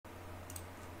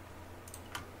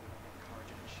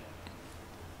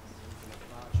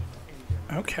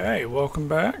Okay, welcome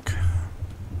back.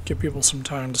 Give people some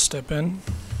time to step in.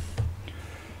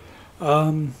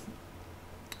 Where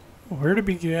to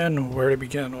begin? Where to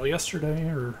begin? Well, yesterday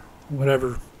or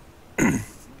whatever. Oh,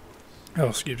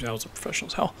 excuse me, I was a professional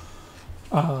as hell.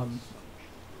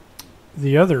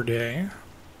 The other day,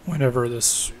 whenever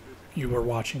you were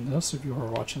watching this, if you were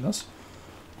watching this,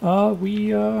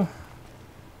 we got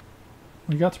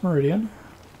to Meridian.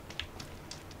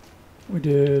 We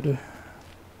did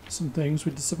some things.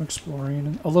 We did some exploring,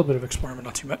 and a little bit of exploring, but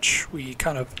not too much. We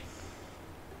kind of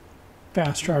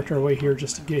fast-tracked our way here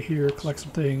just to get here, collect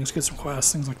some things, get some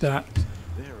quests, things like that.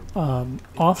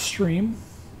 Off-stream,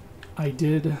 I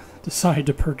did decide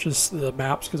to purchase the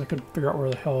maps because I couldn't figure out where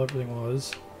the hell everything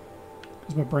was,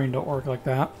 because my brain don't work like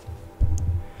that.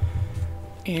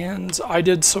 And I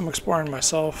did some exploring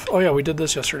myself. Oh yeah, we did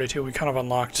this yesterday too. We kind of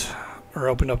unlocked or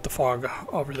opened up the fog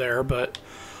over there, but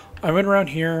I went around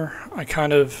here. I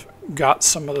kind of got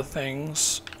some of the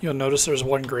things. You'll notice there's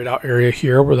one grayed out area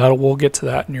here where we'll get to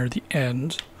that near the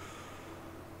end.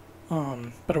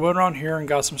 But I went around here and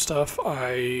got some stuff.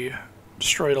 I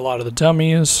destroyed a lot of the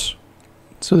dummies.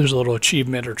 So there's a little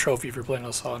achievement or trophy if you're playing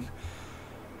this on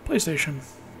PlayStation,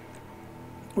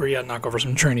 where you had to knock over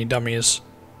some training dummies.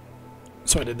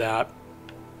 So I did that.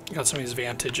 Got some of these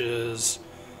vantages.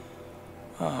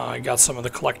 I got some of the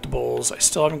collectibles. I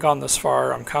still haven't gone this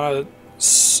far. I'm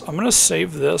gonna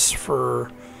save this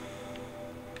for,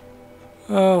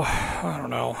 I don't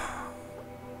know.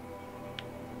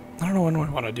 I don't know when we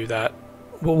want to do that.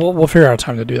 We'll figure out a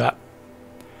time to do that.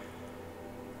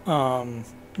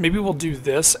 Maybe we'll do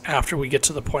this after we get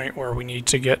to the point where we need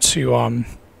to get to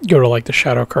go to like the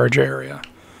Shadow Carja area.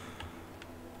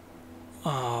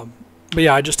 But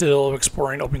yeah, I just did a little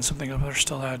exploring, opening something up there.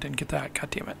 Still, I didn't get that. God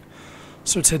damn it.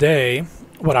 So today,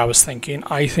 what I was thinking,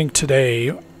 I think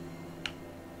today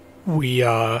we,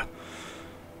 unlock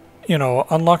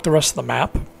the rest of the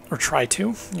map, or try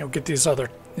to, get these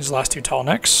last two tall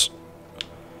necks.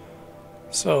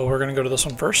 So we're gonna go to this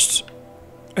one first,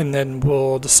 and then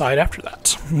we'll decide after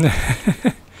that.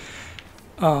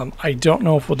 I don't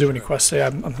know if we'll do any quests today.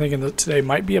 I'm thinking that today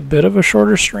might be a bit of a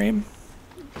shorter stream.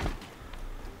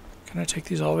 Can I take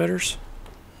these elevators?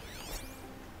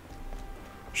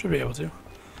 Should be able to.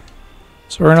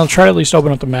 So we're going to try to at least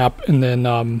open up the map and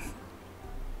then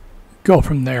go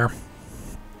from there.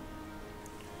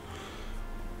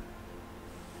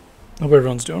 Hope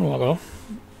everyone's doing well though.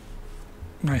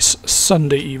 Nice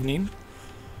Sunday evening.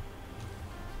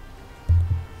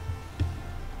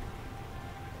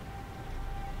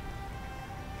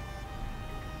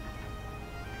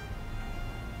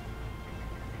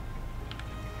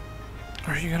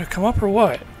 Are you going to come up or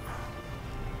what?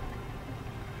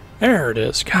 There it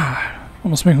is. God,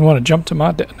 almost makes me want to jump to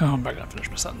my death. No, I'm not going to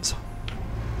finish my sentence.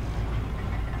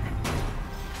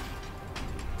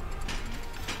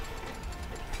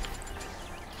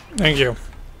 Thank you.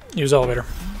 Use elevator.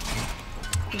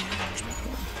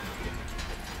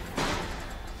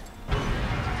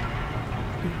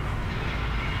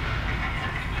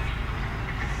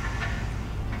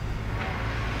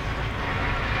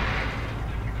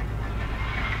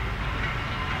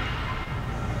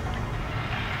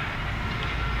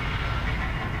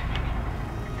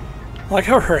 I like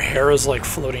how her hair is like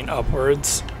floating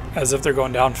upwards, as if they're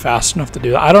going down fast enough to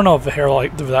do that. I don't know if a hair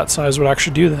like that size would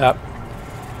actually do that.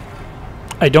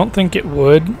 I don't think it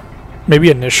would. Maybe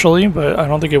initially, but I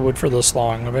don't think it would for this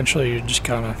long. Eventually you just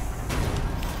kind of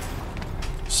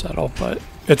settle, but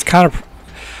it's kind of...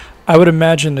 I would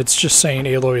imagine it's just saying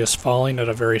Aloy is falling at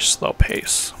a very slow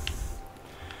pace.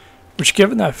 Which,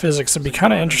 given that physics, would be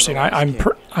kind of interesting.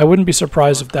 I wouldn't be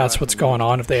surprised if that's what's going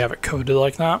on, if they have it coded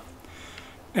like that.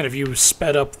 And if you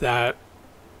sped up that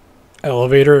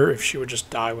elevator, if she would just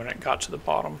die when it got to the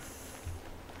bottom.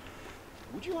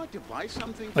 Would you like to buy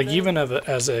something? Like even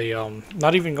as a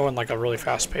not even going like a really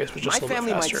fast pace, but just a little bit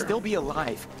faster. My family might still be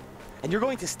alive, and you're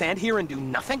going to stand here and do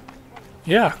nothing?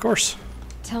 Yeah, of course.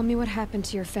 Tell me what happened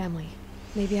to your family.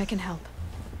 Maybe I can help.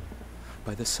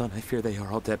 By the sun, I fear they are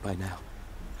all dead by now.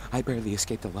 I barely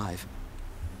escaped alive.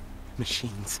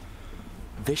 Machines.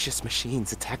 Vicious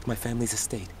machines attacked my family's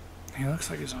estate. He looks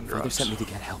like he's on drugs. Father sent me to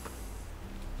get help.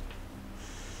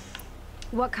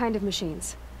 What kind of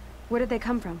machines? Where did they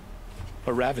come from?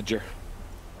 A Ravager.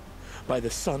 By the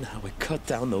sun, how it cut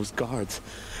down those guards,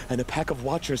 and a pack of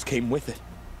Watchers came with it.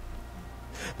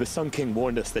 The Sun King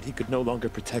warned us that he could no longer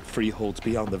protect freeholds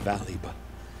beyond the valley, but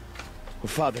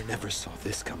Father never saw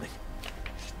this coming.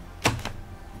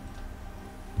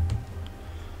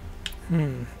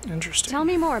 Interesting. Tell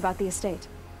me more about the estate.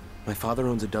 My father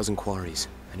owns a dozen quarries,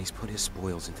 and he's put his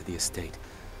spoils into the estate.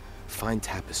 Fine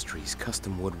tapestries,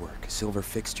 custom woodwork, silver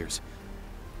fixtures.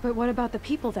 But what about the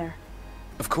people there?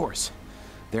 Of course.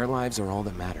 Their lives are all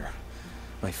that matter.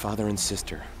 My father and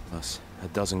sister, plus a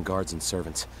dozen guards and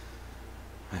servants.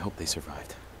 I hope they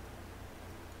survived.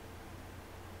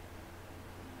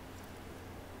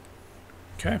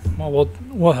 Okay, well,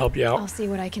 we'll help you out. I'll see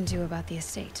what I can do about the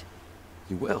estate.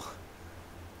 You will?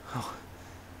 Oh,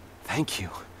 thank you.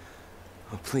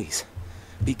 Oh, please,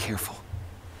 be careful.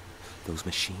 Those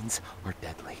machines are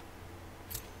deadly.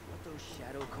 What those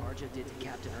Shadow Carja did to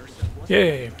Captain Ursa wasn't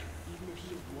Yay. even if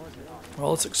she was an officer. Well,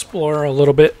 let's explore a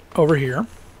little bit over here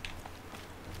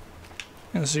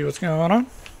and see what's going on.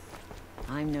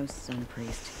 I'm no sun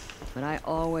priest, but I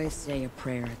always say a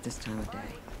prayer at this time of day.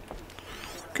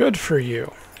 Good for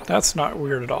you. That's not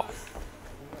weird at all.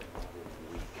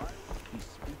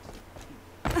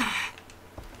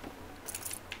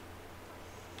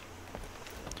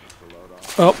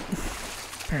 Oh,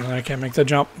 apparently I can't make the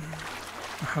jump.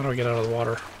 How do I get out of the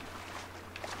water?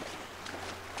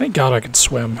 Thank God I could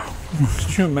swim.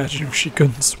 Could you imagine if she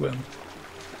couldn't swim?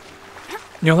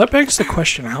 You know, that begs the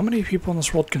question, how many people in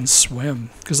this world can swim?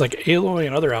 Because, like, Aloy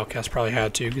and other outcasts probably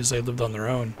had to, because they lived on their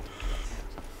own.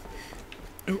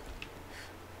 Ooh.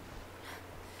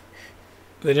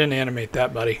 They didn't animate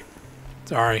that, buddy.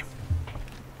 Sorry.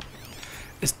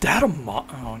 Is that a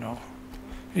oh, no.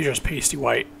 He's just pasty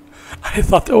white. I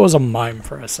thought that was a mime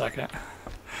for a second.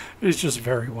 He's just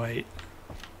very white.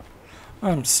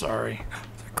 I'm sorry.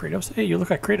 Is that Kratos? Hey, you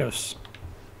look like Kratos.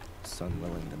 Sun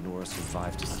willing, the Nora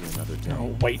survived to see another day.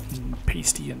 Oh, white and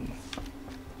pasty, and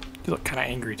you look kind of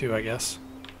angry too, I guess.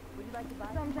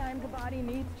 Sometimes the body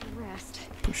needs to rest.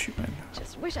 Push you in.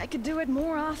 Just wish I could do it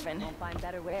more often. I'll find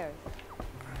better wares.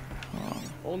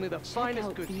 Only the finest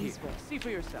out goods these here. wares. See for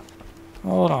yourself.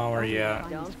 Hold on, where you at?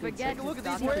 Don't forget Take a look at to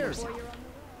these stock wares. before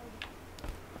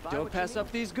you're Don't pass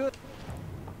up these goods.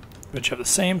 But you have the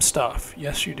same stuff.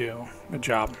 Yes, you do. Good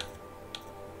job.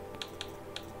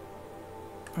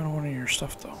 I don't want any of your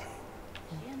stuff, though.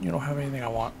 You don't have anything I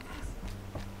want.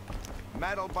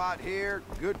 Metalbot here,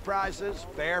 good prices,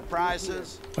 fair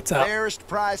prices. What's up? Fairest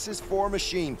prices for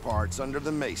machine parts under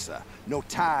the mesa. No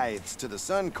tithes to the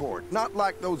Sun Court, not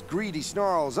like those greedy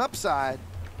snarls upside.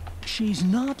 She's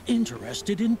not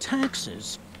interested in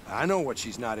taxes. I know what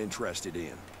she's not interested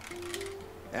in.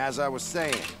 As I was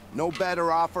saying, no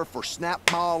better offer for snap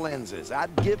maw lenses.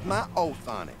 I'd give my oath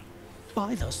on it.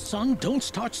 By the sun, don't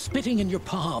start spitting in your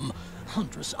palm.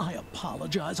 Huntress, I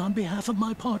apologize on behalf of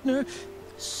my partner.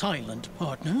 Silent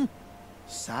partner.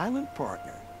 Silent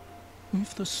partner.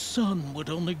 If the sun would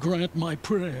only grant my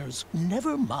prayers.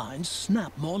 Never mind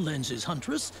snap more lenses,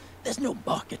 Huntress. There's no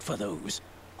market for those.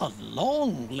 A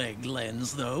long leg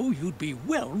lens, though, you'd be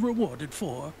well rewarded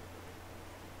for.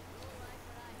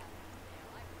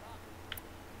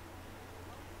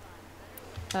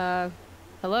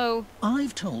 Hello?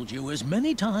 I've told you as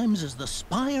many times as the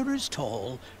spire is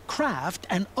tall, craft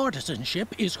and artisanship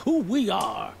is who we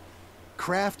are.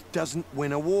 Craft doesn't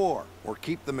win a war or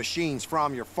keep the machines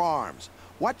from your farms.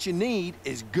 What you need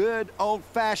is good,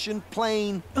 old-fashioned,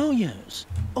 plain... Oh yes,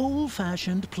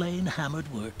 old-fashioned plain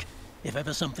hammered work. If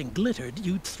ever something glittered,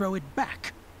 you'd throw it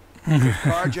back. If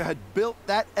Carja had built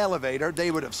that elevator,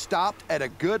 they would have stopped at a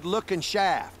good-looking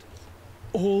shaft.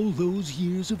 All those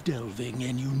years of delving,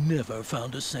 and you never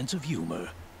found a sense of humor.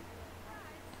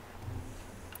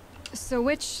 So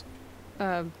which,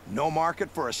 No market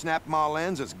for a snap maw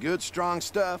lens is good, strong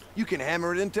stuff. You can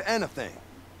hammer it into anything.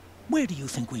 Where do you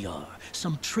think we are?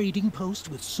 Some trading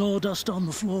post with sawdust on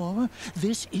the floor?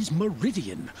 This is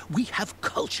Meridian. We have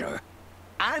culture.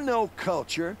 I know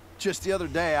culture. Just the other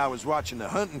day, I was watching the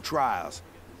hunting trials.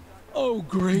 Oh,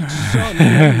 great sun,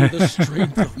 lend me the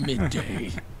strength of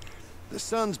midday. The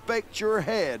sun's baked your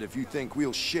head if you think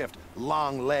we'll shift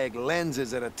long leg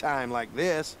lenses at a time like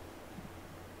this.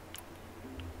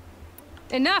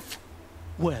 enough!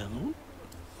 Well,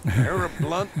 They're a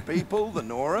blunt people, the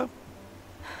Nora.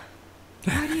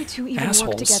 Why do you two even work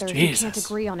Assholes, together if you can't Jesus.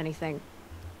 agree on anything?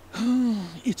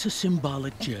 it's a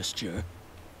symbolic gesture.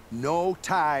 No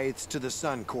tithes to the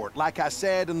Sun Court. Like I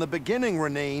said in the beginning,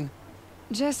 Renine.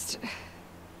 Just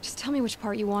tell me which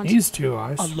part you want. These two,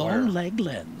 I A swear. long leg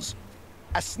lens.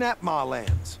 A snap maw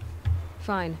lens.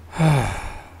 Fine.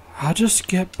 I'll just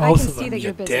get I both can of see them, that you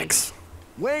you're busy. dicks.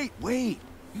 Wait.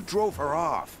 You drove her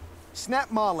off. Snap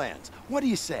maw lens. What do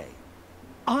you say?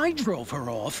 I drove her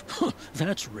off.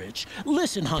 That's rich.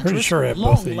 Listen, Pretty Huntress, sure I have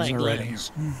long both of these leg already.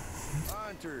 lens.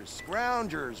 Hunters,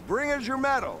 scroungers, bring us your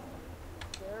metal.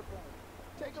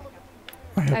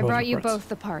 I brought you both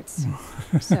the parts.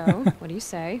 So, what do you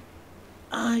say?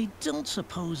 I don't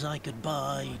suppose I could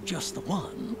buy just the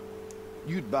one.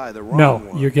 You'd buy the wrong No,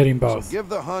 one. you're getting both. So give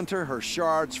the hunter her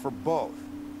shards for both.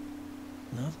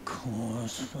 Of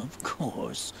course, of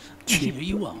course. Cheap Here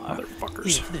you are.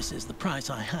 motherfuckers. If this is the price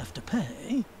I have to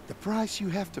pay. The price you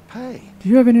have to pay. Do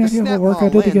you have any The idea what snap work I maul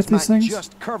did to get lens these might things?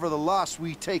 just cover the loss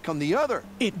we take on the other.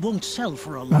 It won't sell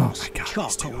for a my loss, God, these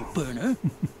charcoal two. burner.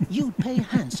 You'd pay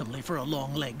handsomely for a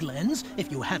long leg lens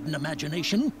if you had an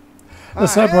imagination. The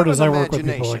sad part have is an I work with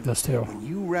people imagination. like this too. When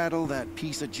you rattle that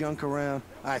piece of junk around,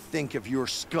 I think of your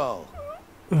skull.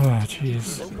 Oh,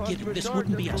 jeez. Gideon, this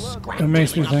wouldn't be a scrap It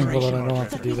makes me dealing thankful that I operation. don't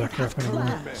have to do that crap anymore.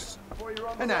 Class.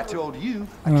 And I told you,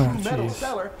 Oh, metal jeez.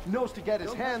 seller knows to get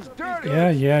his hands dirty. Yeah,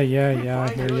 I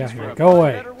hear ya. Go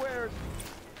away.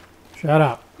 Shut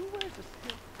up.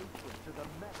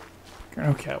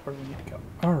 Okay, where do we need to go?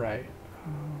 Alright.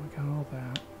 We got all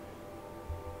that.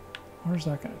 Where's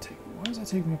that going to take me? Why does that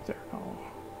take me up there? Oh.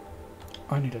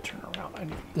 I need to turn around. I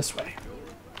need this way.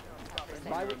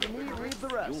 Buy what you need, leave the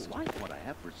rest. You'll like what I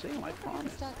have for sale, I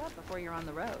promise. Stock up before you're on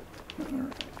the road.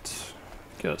 Alright.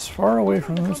 Get as far away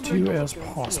from those two as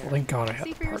possible. Thank God I had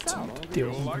See the for parts yourself. to deal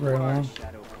with them very long.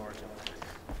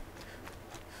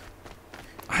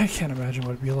 I can't imagine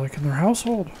what it'd be like in their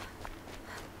household.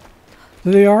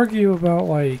 Do they argue about,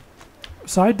 like,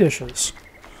 side dishes?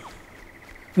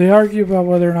 They argue about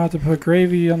whether or not to put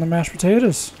gravy on the mashed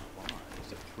potatoes.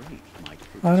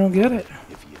 I don't get it.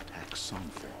 If he attacks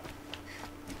Sunfall,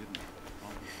 he didn't have a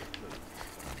problem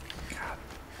with God.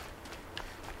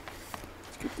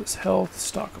 Let's get this health,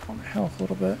 stock up on the health a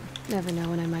little bit. Never know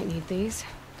when I might need these.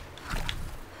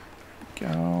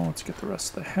 Go. Let's get the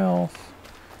rest of the health.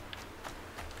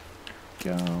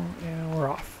 Go. And we're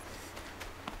off.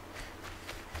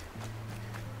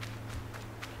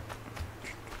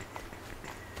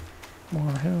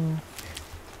 More health.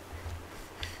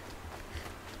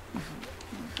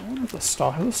 I wonder if are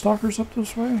the stalkers up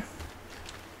this way?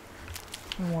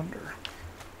 I wonder.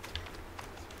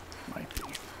 Might be.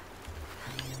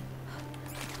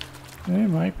 They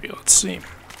might be. Let's see.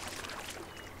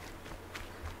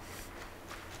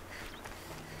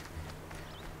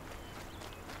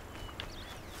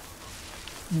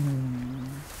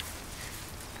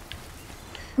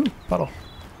 Ooh, puddle.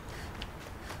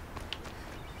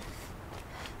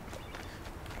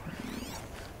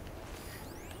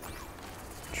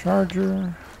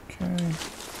 Charger. Okay.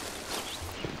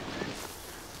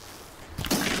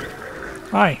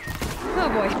 Hi. Oh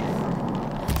boy.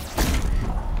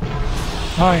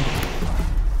 Hi.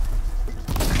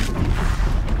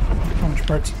 How much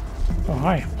parts? Oh,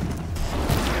 hi.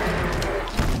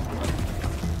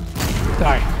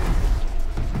 Die.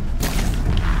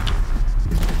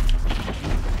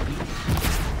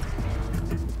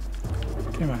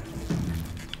 Come on.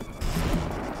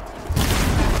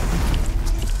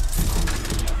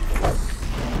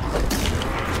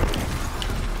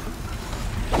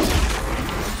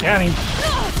 Got him.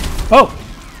 Oh!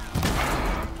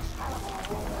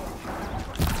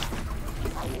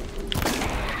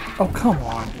 Oh, come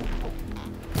on.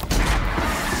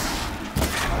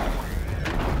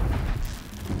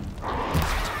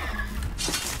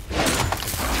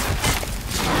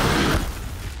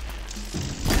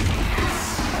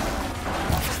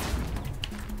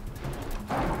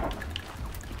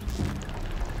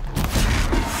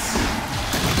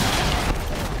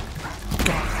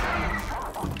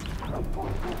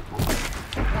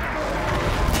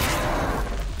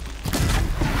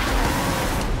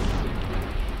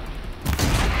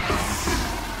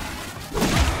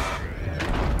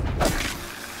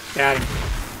 Got him.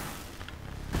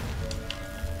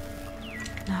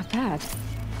 Not bad.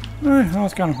 That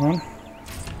was kind of fun.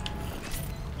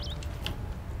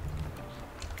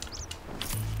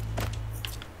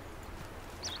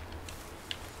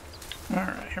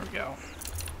 Alright, here we go.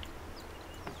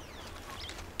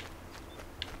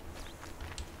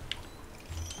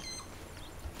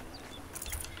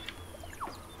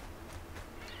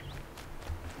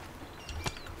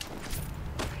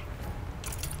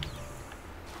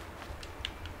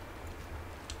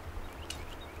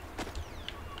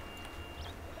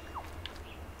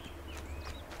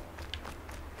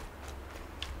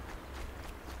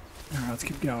 Alright, let's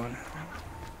keep going.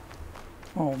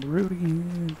 Oh, the route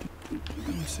again.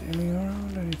 See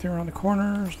anything around the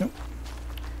corners? Nope.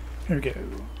 Here we go.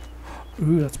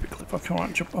 Ooh, that's a big cliff. I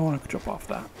want to jump off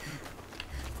that.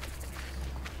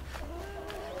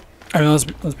 I mean, let's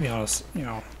be honest. You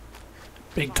know,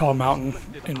 big tall mountain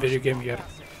in video game, you get. What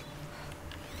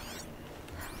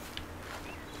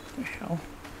the hell?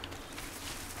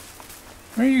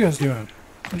 What are you guys doing?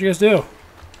 What'd you guys do?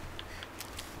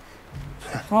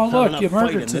 Oh look, you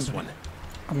murdered this one.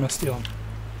 I'm gonna steal them.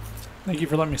 Thank you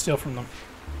for letting me steal from them.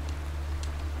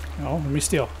 No, let me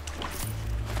steal.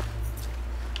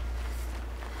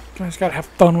 You guys gotta have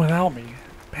fun without me.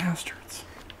 Bastards.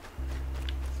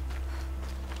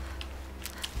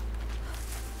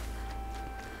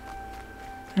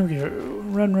 Here we go.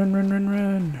 Run, run, run, run,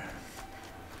 run.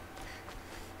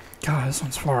 God, this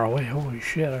one's far away. Holy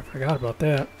shit, I forgot about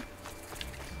that.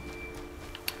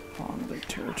 On the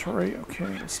territory. Okay,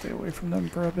 let's stay away from them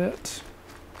for a bit.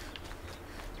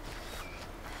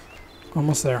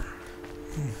 Almost there.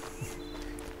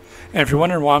 And if you're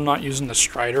wondering why I'm not using the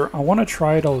Strider, I want to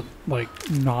try to, like,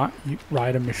 not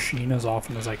ride a machine as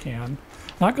often as I can.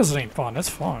 Not because it ain't fun. It's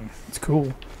fun. It's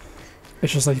cool.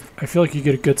 It's just like, I feel like you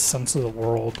get a good sense of the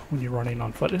world when you're running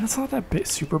on foot. And it's not that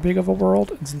super big of a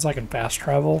world. And since I can fast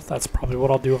travel, that's probably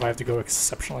what I'll do if I have to go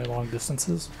exceptionally long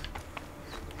distances.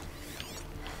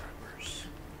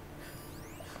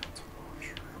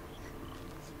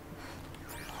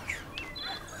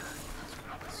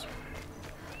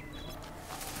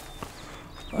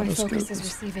 My focus is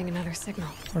receiving another signal.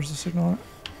 Where's the signal at?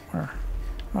 Where?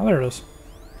 Oh, there it is.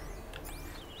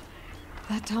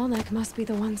 That Tallneck must be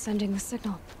the one sending the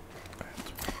signal.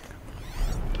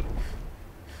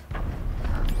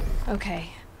 Okay,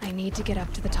 I need to get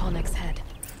up to the Tallneck's head.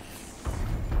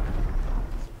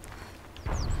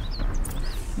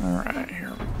 Alright,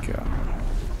 here we go.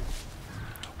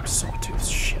 Sawtooth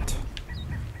shit.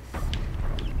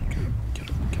 Get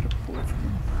away from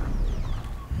him.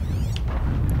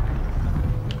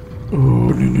 Oh,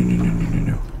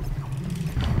 no.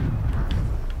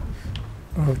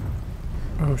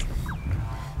 Oh.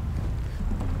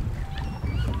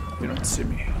 You don't see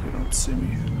me. You don't see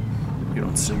me. You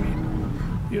don't see me.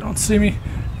 You don't see me.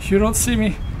 You don't see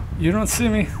me. You don't see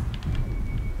me.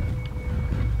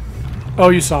 Oh,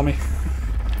 you saw me.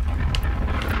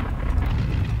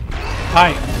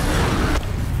 Hi.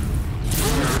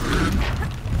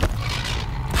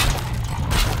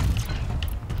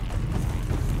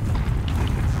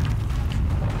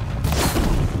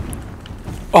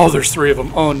 Oh, there's 3 of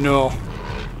them. Oh, no.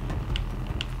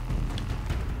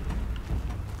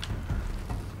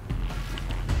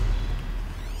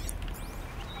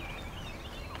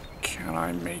 Can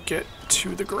I make it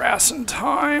to the grass in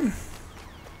time?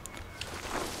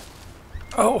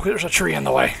 Oh, there's a tree in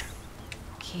the way.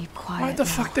 Keep quiet. Why the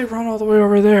fuck they run all the way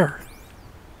over there?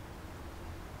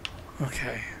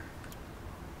 Okay.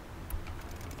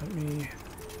 Let me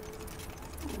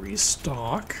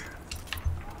restock.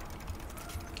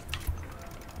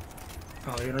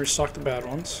 Oh, you're gonna restock the bad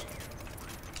ones.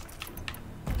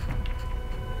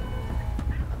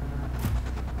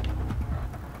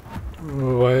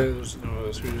 Oh, why there's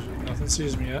nothing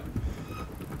sees me yet.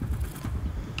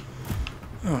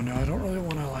 Oh no, I don't really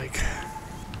want to, like...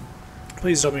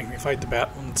 Please don't make me fight the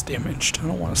bat when it's damaged. I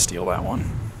don't want to steal that one.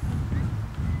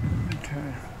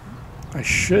 Okay. I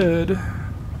should,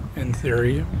 in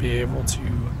theory, be able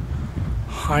to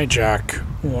hijack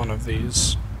one of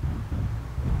these.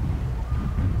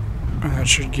 And that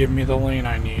should give me the lane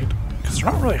I need. Because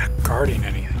they're not really guarding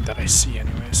anything that I see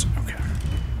anyways. Okay.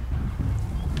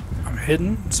 I'm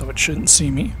hidden, so it shouldn't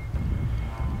see me.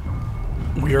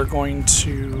 We are going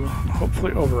to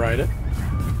hopefully override it.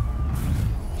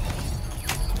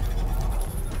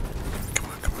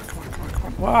 Come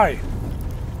on. Why?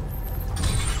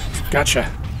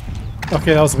 Gotcha.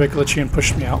 Okay, that was a bit glitchy and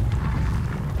pushed me out.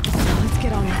 Let's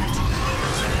get on that.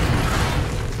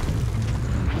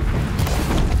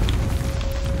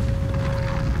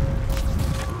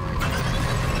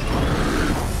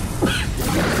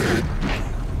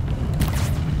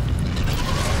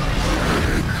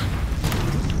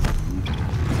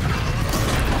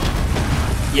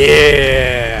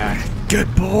 Yeah!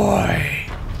 Good boy!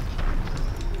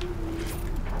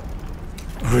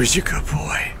 Who's your good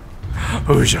boy?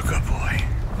 Who's your good boy?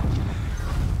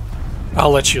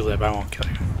 I'll let you live, I won't kill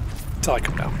you. Until I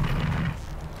come down.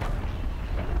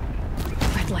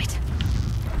 Red light.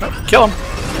 Oh, kill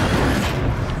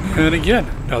him! And again,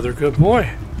 another good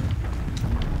boy.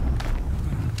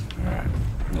 Alright.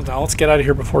 Well, now let's get out of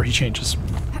here before he changes.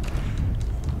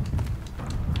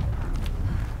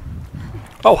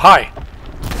 Oh, hi!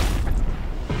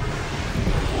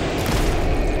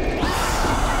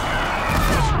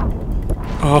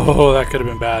 Oh, that could have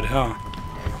been bad, huh?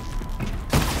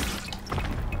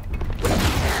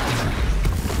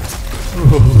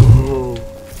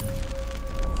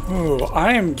 Oh,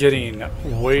 I am getting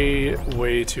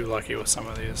way too lucky with some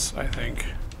of these, I think.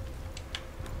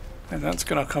 And that's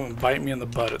gonna come and bite me in the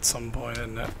butt at some point,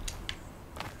 isn't it?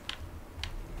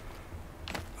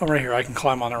 Oh, right here. I can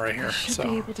climb on it right here. I should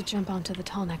be able to jump onto the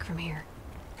Tallneck from here.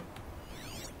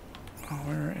 Oh,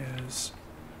 where is...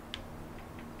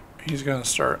 He's gonna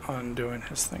start undoing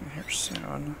his thing here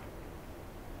soon.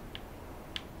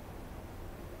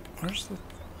 Where's the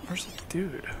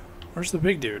dude? Where's the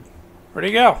big dude? Where'd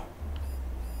he go?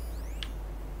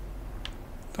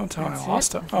 Don't tell me I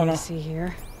lost him. Oh no. See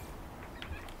here.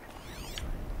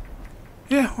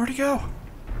 Yeah, where'd he go?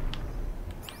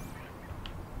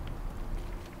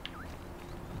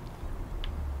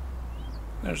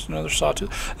 There's another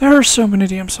sawtooth. There are so many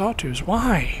damn sawtooths.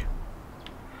 Why?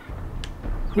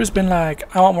 Who's been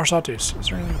like, I want more sawtooths? Is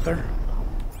there anything up there?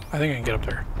 I think I can get up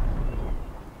there.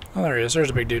 Oh, there he is. There's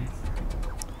a big dude.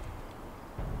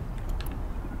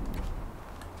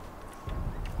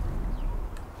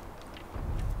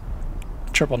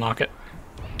 Triple knock it.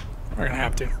 We're gonna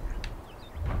have to.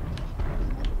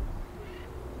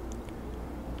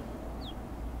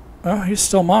 Oh, he's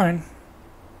still mine.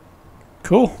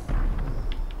 Cool.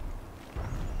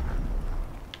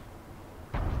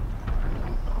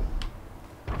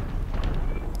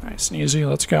 Nice and easy.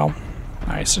 Let's go.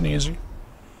 Nice and easy.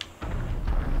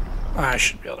 I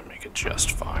should be able to make it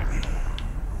just fine.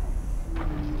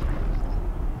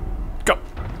 Go.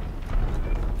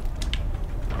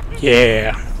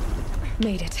 Yeah.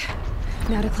 Made it.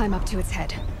 Now to climb up to its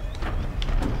head.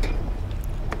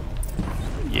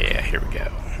 Yeah, here we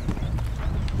go.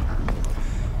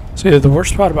 See, the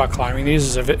worst part about climbing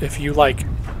these is if you like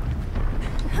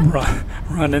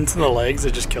run into the legs,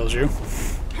 it just kills you.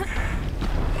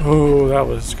 Oh, that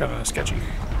was kind of sketchy.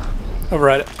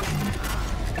 Override it.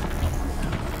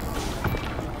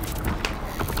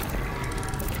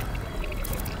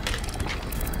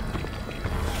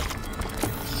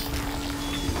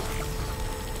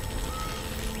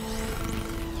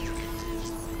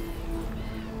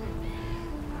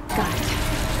 Got it.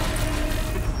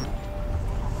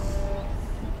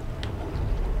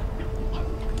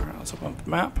 Alright, let's open up the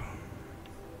map.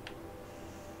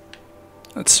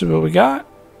 Let's see what we got.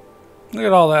 Look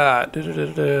at all that.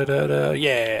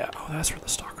 Yeah. Oh, that's where the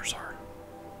stalkers are.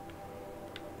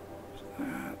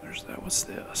 There's that. What's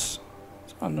this?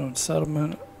 It's unknown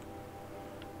settlement.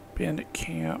 Bandit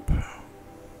camp.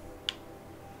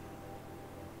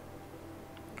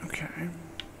 Okay.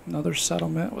 Another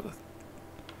settlement with a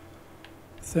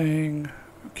thing.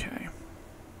 Okay.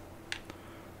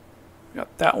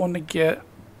 Got that one to get.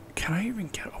 Can I even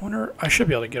get? I wonder. I should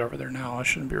be able to get over there now. I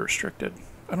shouldn't be restricted.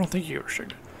 I don't think you get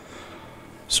restricted.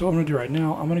 So what I'm going to do right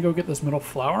now, I'm going to go get this metal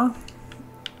flower.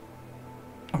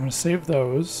 I'm going to save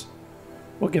those.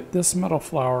 We'll get this metal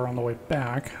flower on the way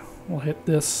back. We'll hit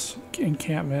this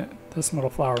encampment, this metal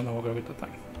flower, and then we'll go get the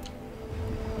thing.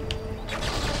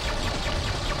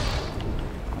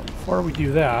 Before we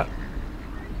do that,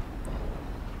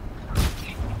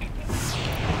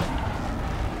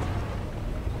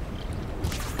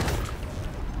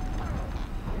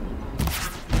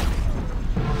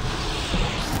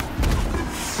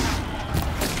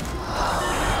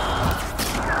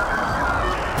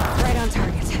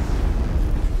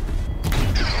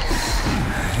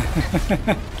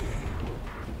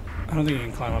 I don't think you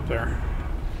can climb up there.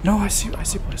 No, I see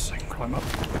places I can climb up.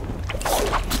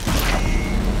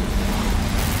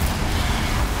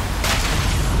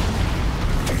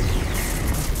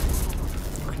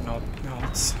 Okay, now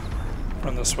let's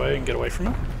run this way and get away from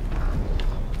it.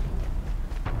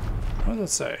 What does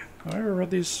it say? Have I ever read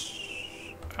these?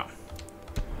 Oh.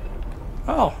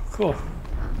 Oh, cool.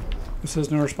 This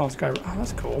says no response guide. Oh,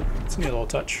 that's cool. It's a neat little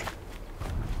touch.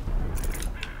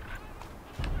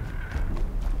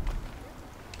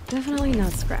 Definitely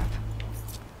not scrap.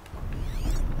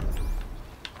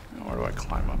 Now where do I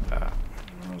climb up at?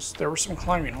 There were some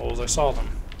climbing holes. I saw them.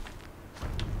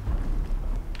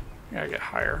 I gotta get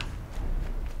higher.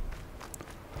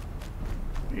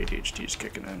 ADHD's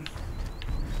kicking in.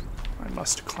 I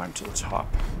must climb to the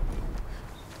top.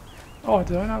 Oh,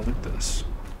 did I not loot this?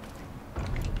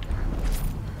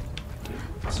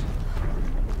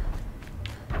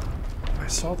 I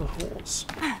saw the holes.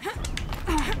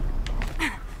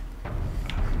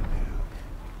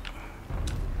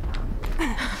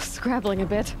 Scrabbling a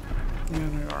bit. Yeah,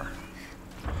 they are.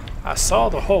 I saw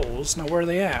the holes. Now where are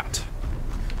they at?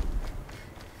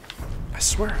 I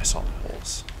swear I saw the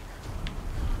holes.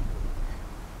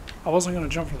 I wasn't going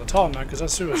to jump from the top now because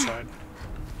that's suicide.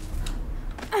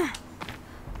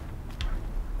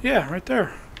 Yeah, right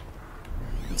there.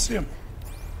 Let's see them.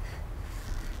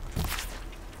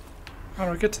 How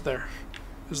do I get to there?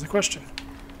 Is the question.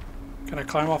 Can I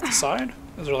climb off the side?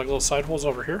 Is there like little side holes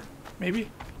over here? Maybe?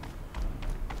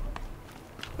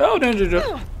 Oh, no.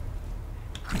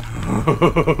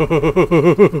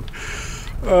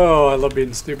 Oh, I love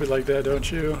being stupid like that,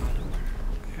 don't you?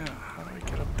 Yeah, how do I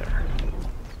get up there?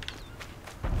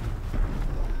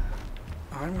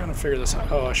 I'm gonna figure this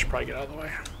out. Oh, I should probably get out of the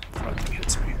way before that thing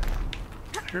hits me.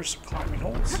 Here's some climbing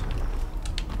holes.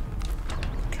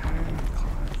 Okay,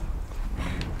 climb.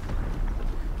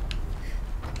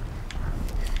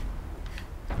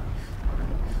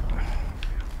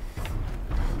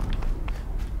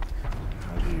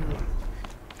 How do you...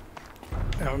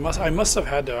 Yeah, I must have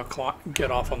had to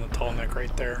get off on the tall neck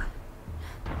right there.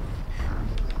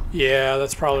 Yeah,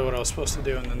 that's probably what I was supposed to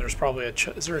do, and then there's probably a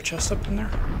chest. Is there a chest up in there?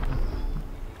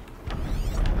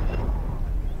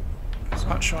 It's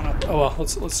not showing up. Oh well,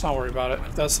 let's not worry about it.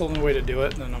 If that's the only way to do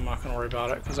it, then I'm not going to worry about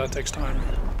it, because that takes time.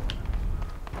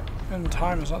 And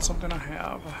time is not something I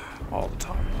have all the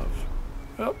time of.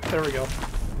 Oh, there we go.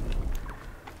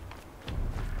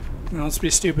 Now let's be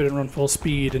stupid and run full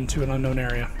speed into an unknown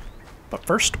area. But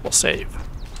first, we'll save.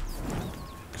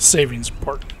 Saving's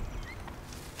important.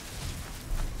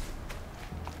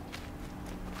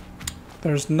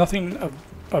 There's nothing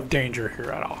of danger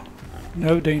here at all.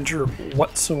 No danger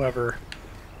whatsoever.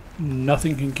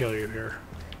 Nothing can kill you here.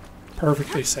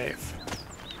 Perfectly safe.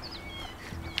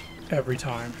 Every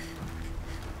time.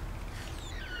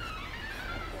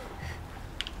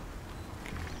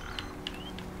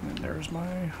 And there's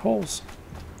my holes.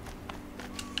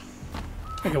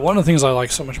 Okay, one of the things I like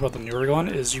so much about the newer gun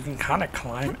is you can kind of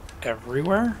climb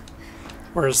everywhere.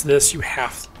 Whereas this, you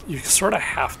sort of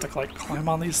have to like climb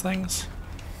on these things.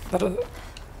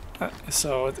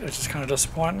 So it's just kind of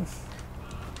disappointing.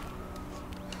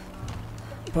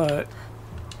 But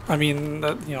I mean,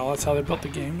 you know, that's how they built the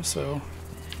game. So,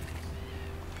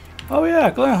 oh yeah,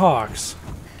 Glenhawks.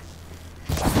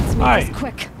 Let's make Hi. this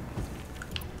quick.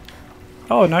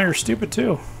 Oh, now you're stupid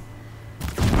too.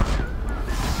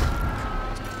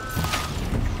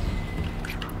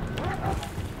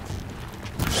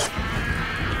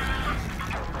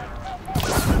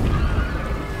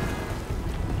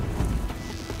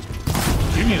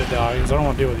 You need to die, because I don't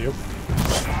want to deal with you.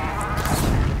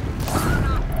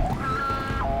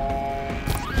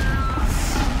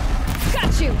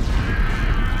 Got you.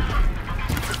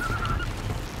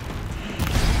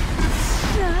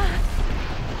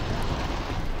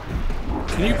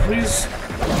 Can you please?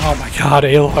 Oh my God,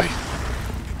 Aloy.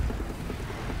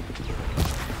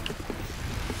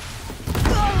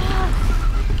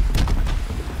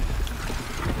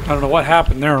 I don't know what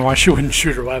happened there and why she wouldn't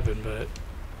shoot her weapon, but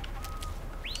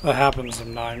that happens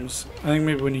sometimes. I think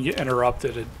maybe when you get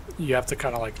interrupted, you have to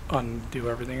kind of like undo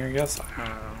everything, I guess.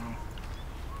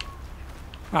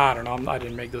 I don't know. I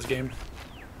didn't make this game,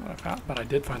 but I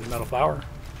did find the metal flower,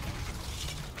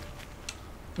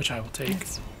 which I will take.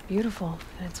 It's beautiful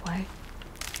in its way.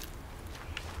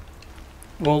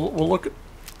 We'll look at.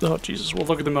 Oh Jesus! We'll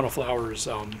look at the metal flowers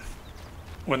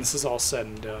when this is all said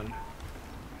and done.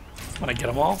 When I get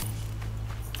them all,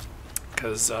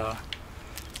 because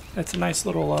it's a nice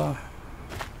little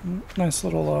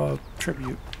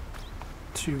tribute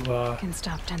to Can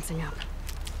stop tensing up.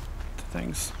 to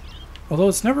things. Although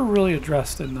it's never really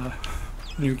addressed in the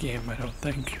new game, I don't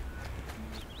think.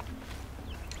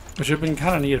 Which would have been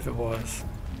kind of neat if it was.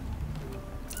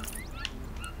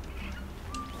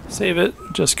 Save it,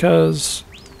 just cause.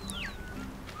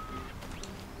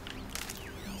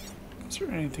 Is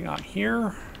there anything on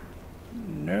here?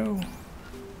 No.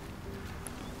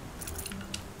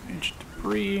 Ancient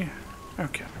debris.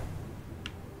 Okay.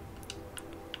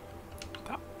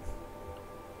 Stop.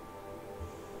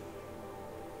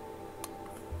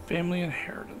 Family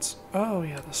inheritance. Oh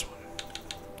yeah, this one.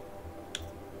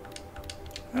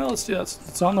 Well, let's do that.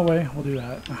 It's on the way. We'll do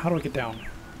that. Now, how do I get down?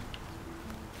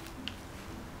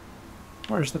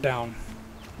 Where's the down?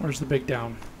 Where's the big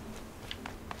down?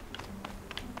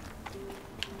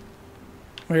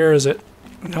 Where is it?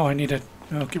 No, I need it.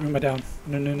 No, give me my down.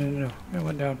 No, no, no, no, no. I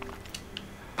went down.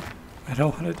 I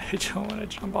don't want to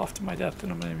jump off to my death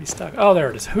and I'm going to be stuck. Oh, there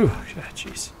it is. Whew.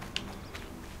 Jeez.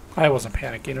 I wasn't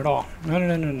panicking at all. No, no,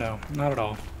 no, no, no. Not at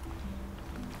all.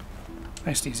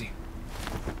 Nice and easy.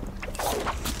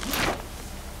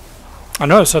 I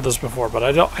know I've said this before, but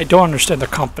I don't understand the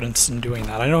confidence in doing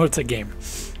that. I know it's a game.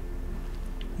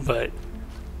 But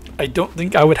I don't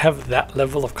think I would have that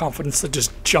level of confidence to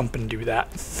just jump and do that.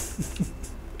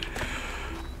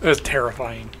 It was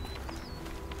terrifying.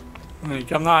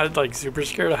 Like, I'm not like super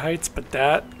scared of heights, but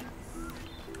that.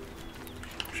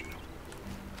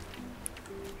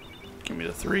 Give me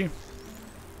the 3.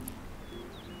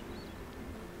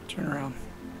 Turn around.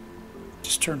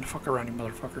 Just turn the fuck around, you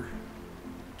motherfucker.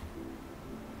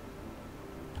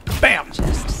 Bam!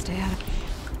 Just stay out of...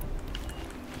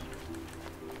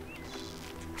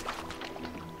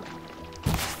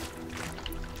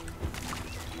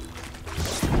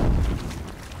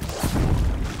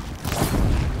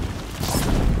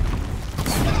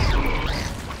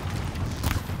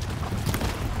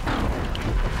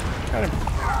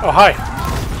 Oh, hi.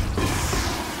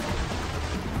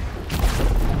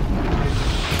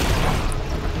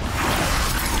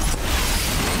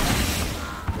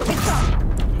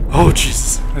 Oh,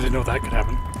 Jesus. I didn't know that could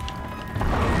happen.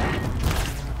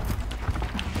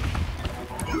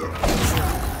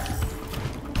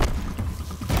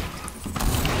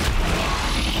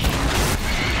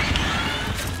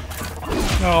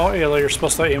 No, Ayla, you're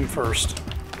supposed to aim first.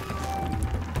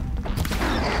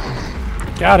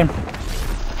 Got him.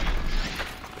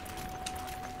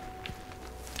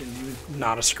 Didn't even,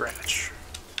 not a scratch.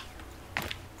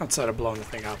 Outside of blowing the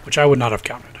thing up, which I would not have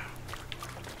counted.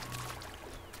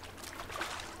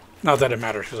 Not that it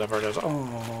matters, because I've already...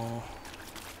 Oh.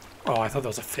 Oh, I thought that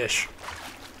was a fish.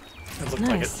 It looked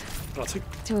like it. But I'll take,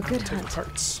 To a good take hunt. the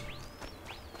parts.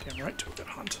 Damn right, to a good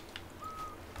hunt.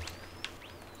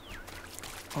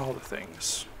 All the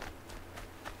things.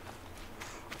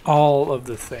 All of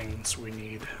the things we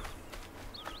need.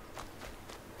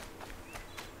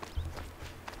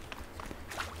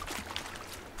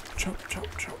 Chop, chop,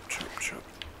 chop, chop, chop.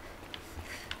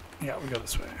 Yeah, we go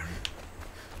this way.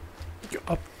 Go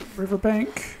up the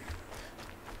riverbank.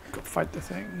 Go fight the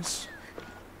things.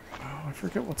 Oh, I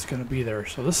forget what's going to be there.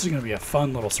 So this is going to be a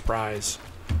fun little surprise.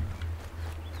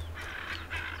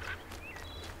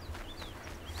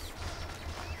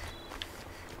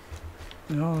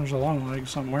 You know, there's a long leg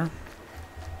somewhere.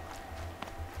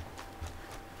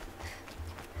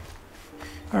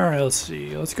 Alright, let's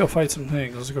see. Let's go fight some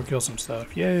things. Let's go kill some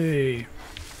stuff. Yay!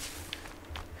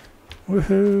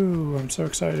 Woohoo! I'm so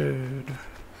excited.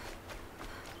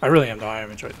 I really am, though. I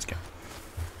am enjoying this game.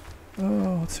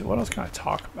 Oh, let's see. What else can I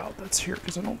talk about that's here?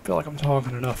 Because I don't feel like I'm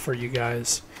talking enough for you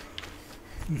guys.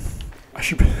 I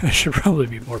should probably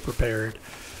be more prepared.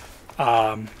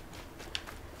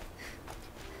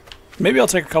 Maybe I'll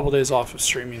take a couple days off of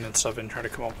streaming and stuff and try to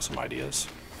come up with some ideas.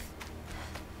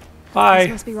 Hi.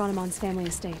 This must be Ranamon's family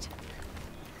estate.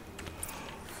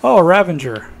 Oh, a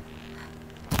Ravager.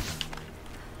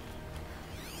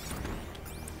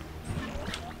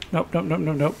 Nope, nope, nope,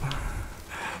 nope, nope.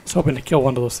 I was hoping to kill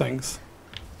one of those things.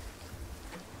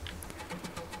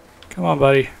 Come on,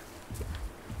 buddy.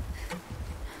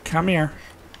 Come here.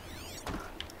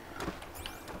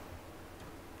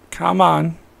 Come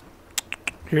on.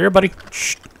 Here, buddy.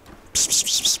 Shh. Psst, psst,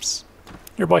 psst, psst.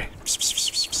 Here, boy. Psst, psst,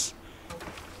 psst, psst.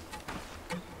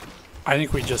 I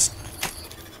think we just...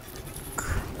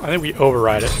 I think we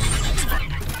override it.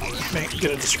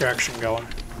 Get a distraction going.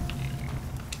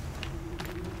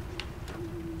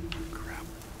 Crap.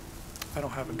 I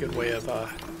don't have a good way of,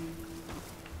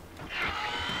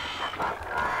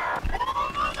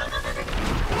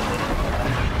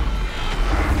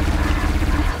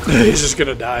 He's just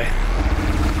gonna die.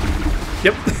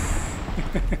 Yep.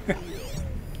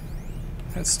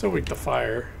 It's still weak to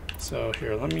fire. So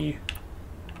here, let me...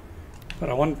 But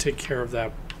I want to take care of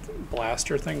that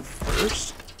blaster thing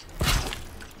first.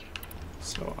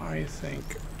 So I think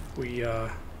we,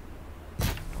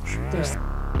 shoot this.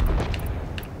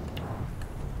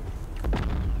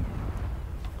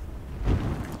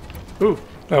 Ooh,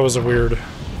 that was a weird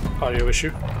audio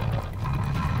issue.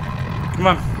 Come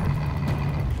on.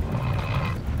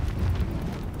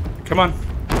 Come on.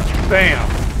 Bam.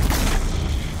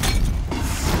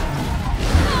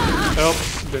 Nope,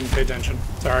 didn't pay attention.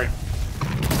 Sorry.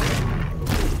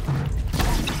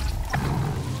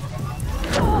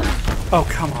 Oh,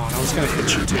 come on. I was going to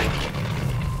hit you, too.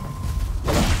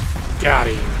 Got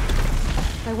him.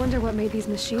 I wonder what made these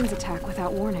machines attack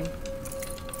without warning.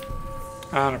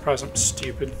 I don't know, probably something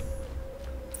stupid.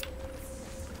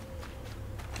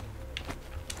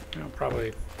 You know,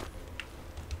 probably...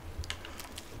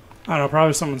 I don't know,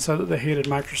 probably someone said that they hated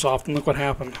Microsoft, and look what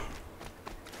happened.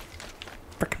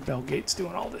 Frickin' Bill Gates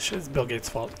doing all this shit. It's Bill Gates'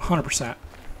 fault. 100%.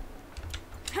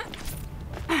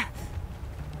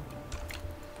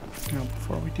 Now,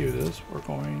 before we do this, we're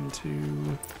going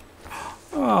to...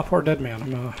 Oh, poor dead man.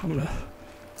 I'm gonna...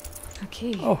 A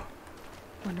key. Oh.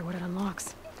 Wonder what it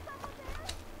unlocks.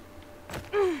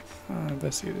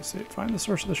 Investigate the state. Find the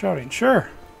source of the shouting. Sure.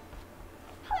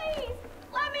 Please,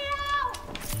 let me out!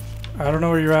 I don't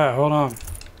know where you're at. Hold on.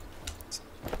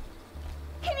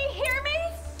 Can you hear me?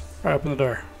 Right, open the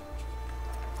door.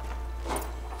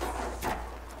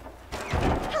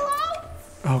 Hello?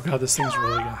 Oh god, this thing's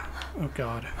really good. Oh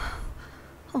god.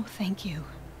 Oh, thank you.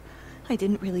 I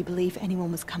didn't really believe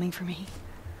anyone was coming for me.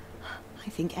 I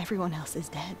think everyone else is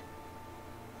dead.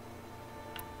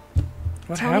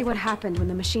 Tell me what happened when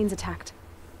the machines attacked.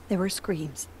 There were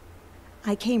screams.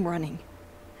 I came running.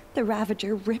 The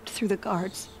Ravager ripped through the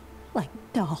guards like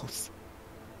dolls.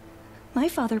 My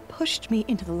father pushed me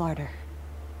into the larder.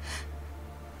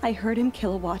 I heard him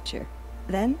kill a Watcher.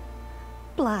 Then,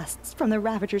 blasts from the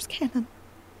Ravager's cannon.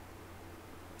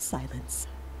 Silence.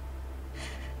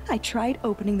 I tried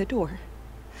opening the door,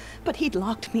 but he'd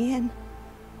locked me in.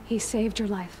 He saved your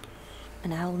life.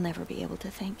 And I'll never be able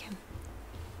to thank him.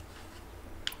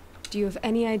 Do you have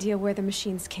any idea where the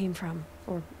machines came from,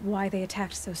 or why they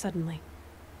attacked so suddenly?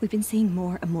 We've been seeing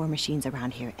more and more machines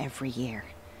around here every year.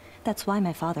 That's why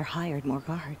my father hired more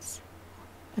guards.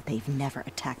 But they've never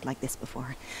attacked like this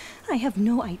before. I have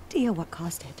no idea what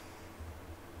caused it.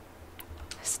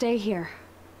 Stay here.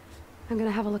 I'm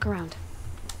gonna have a look around.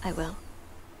 I will.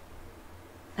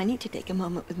 I need to take a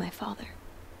moment with my father.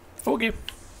 Okay.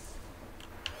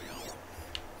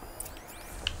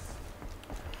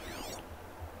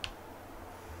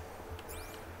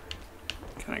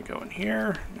 Can I go in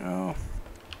here? No.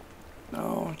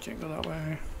 No, I can't go that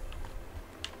way.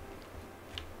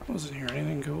 What was in here?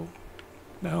 Anything cool?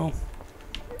 No.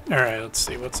 Alright, let's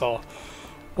see. What's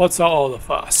all the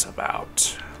fuss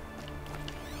about?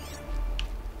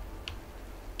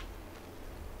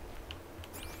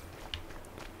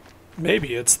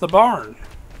 Maybe it's the barn.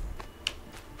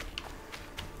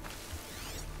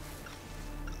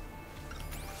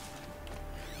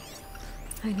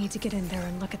 I need to get in there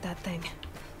and look at that thing.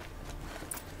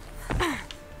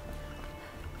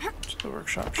 To the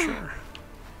workshop, sure.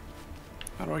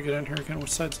 How do I get in here again? Which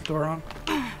side's the door on?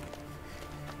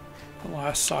 The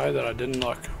last side that I didn't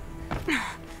look.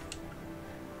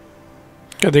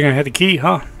 Good thing I had the key,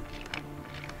 huh?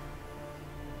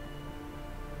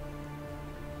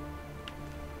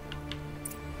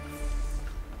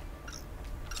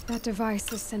 That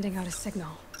device is sending out a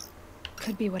signal.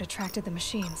 Could be what attracted the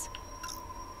machines.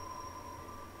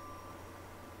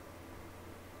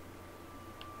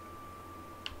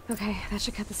 Okay, that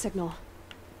should cut the signal.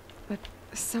 But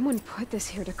someone put this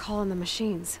here to call in the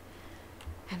machines.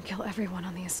 And kill everyone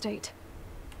on the estate.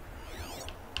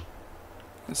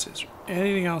 Is there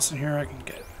anything else in here I can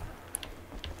get?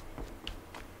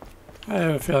 I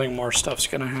have a feeling more stuff's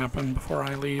gonna happen before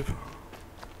I leave.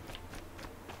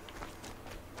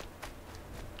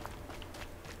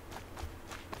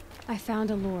 I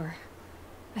found a lure.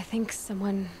 I think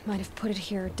someone might have put it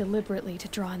here deliberately to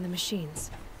draw in the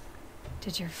machines.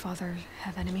 Did your father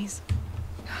have enemies?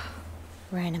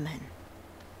 Rainaman.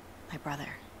 My brother.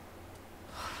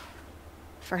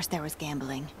 First there was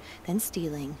gambling, then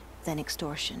stealing, then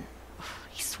extortion.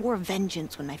 He swore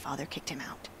vengeance when my father kicked him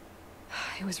out.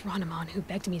 It was Rainaman who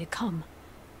begged me to come.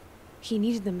 He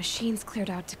needed the machines cleared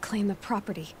out to claim the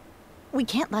property. We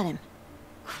can't let him.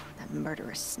 That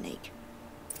murderous snake.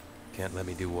 Can't let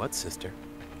me do what, sister?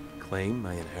 Claim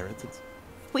my inheritance?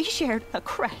 We shared a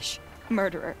creche,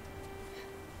 murderer.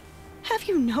 Have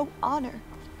you no honor?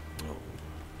 Oh,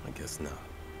 I guess not.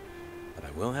 But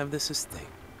I will have this estate.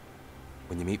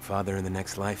 When you meet Father in the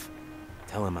next life,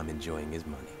 tell him I'm enjoying his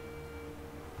money.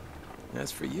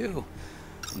 As for you,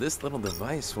 this little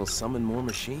device will summon more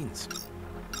machines.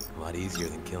 A lot easier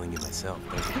than killing you myself,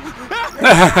 don't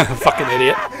you? Fucking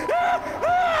idiot.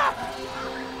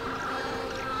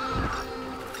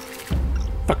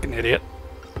 Fucking idiot.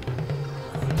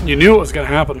 You knew it was gonna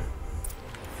happen.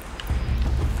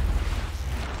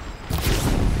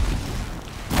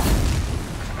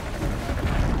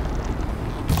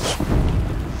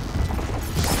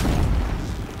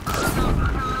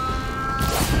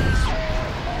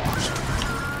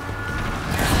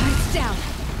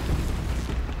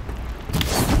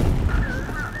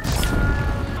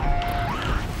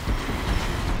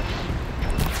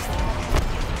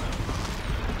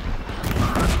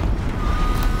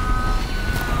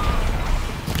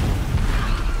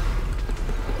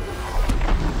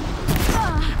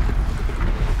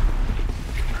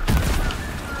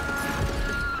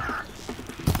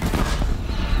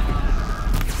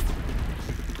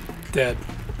 Dead.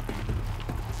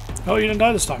 Oh, you didn't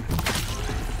die this time.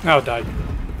 No, it died.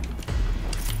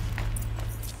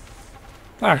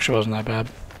 That actually wasn't that bad.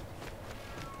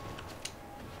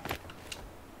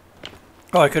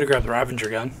 Oh, I could have grabbed the Ravager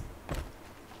gun.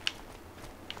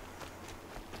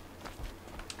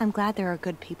 I'm glad there are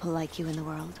good people like you in the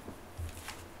world.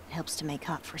 It helps to make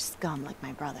up for scum like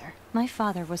my brother. My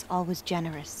father was always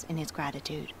generous in his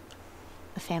gratitude.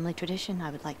 A family tradition I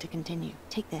would like to continue.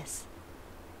 Take this.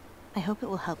 I hope it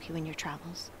will help you in your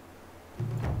travels.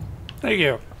 Thank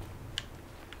you.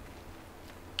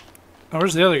 Oh,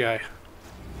 where's the other guy?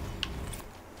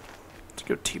 Let's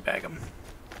go teabag him.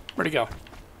 Where'd he go?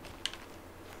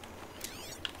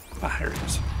 Ah, here he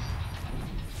is.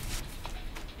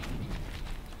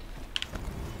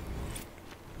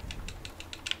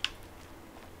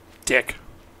 Dick.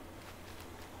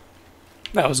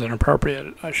 That was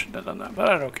inappropriate. I shouldn't have done that, but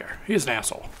I don't care. He's an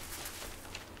asshole.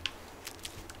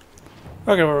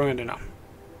 Okay, what are we gonna do now?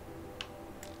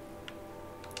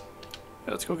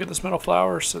 Let's go get this metal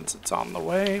flower since it's on the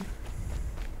way.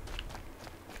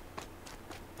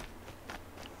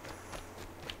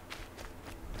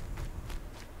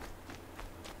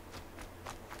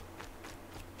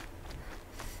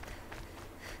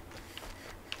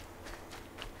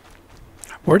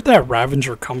 Where'd that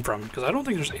Ravager come from? Because I don't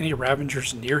think there's any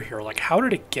Ravengers near here. Like, how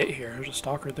did it get here? There's a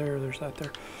stalker there, there's that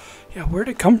there. Yeah, where'd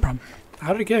it come from?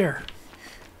 How did it get here?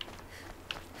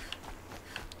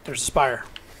 There's a spire.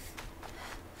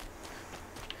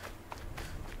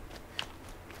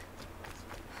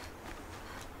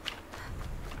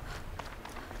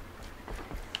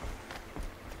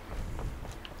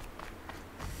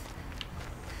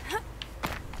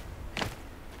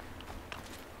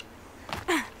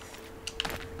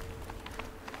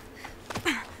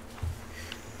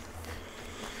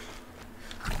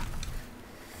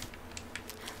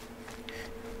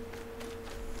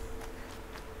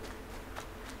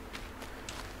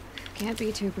 Can't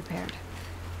be too prepared.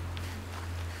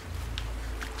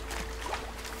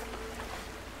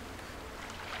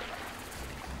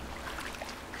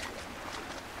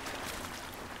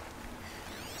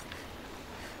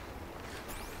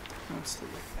 That's the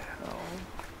hell.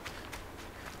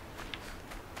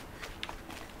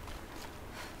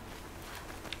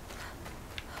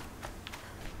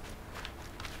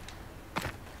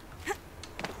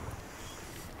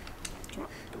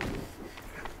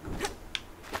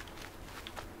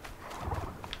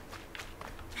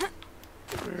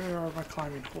 Where are my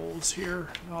climbing holes here?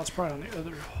 No, it's probably on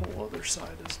the whole other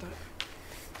side, isn't it?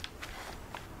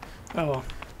 Oh well.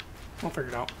 I'll figure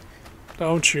it out.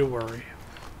 Don't you worry.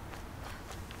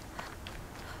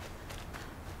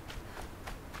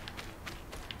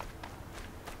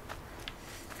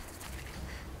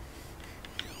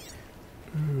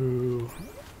 Ooh.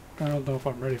 I don't know if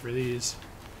I'm ready for these.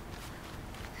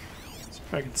 Let's see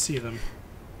if I can see them.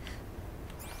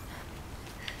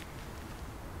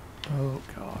 Oh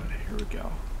god, here we go.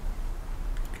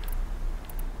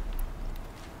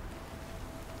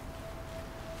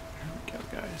 Here we go,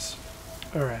 guys.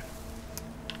 Alright.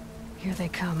 Here they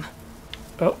come.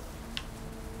 Oh.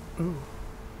 Ooh.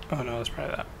 Oh no, that's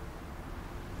probably that.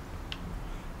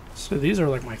 So these are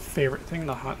like my favorite thing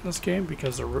to hunt in this game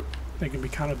because they can be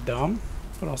kind of dumb,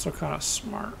 but also kind of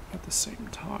smart at the same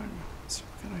time. So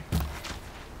can I...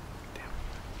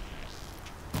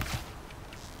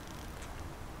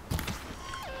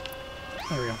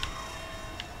 There we go.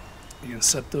 You can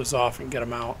set those off and get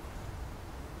them out.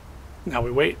 Now we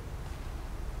wait.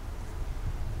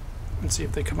 And see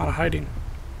if they come out of hiding.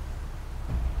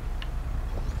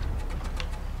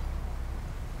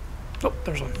 Oh,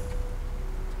 there's one.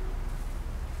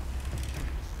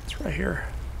 It's right here.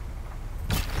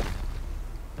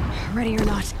 Ready or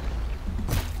not.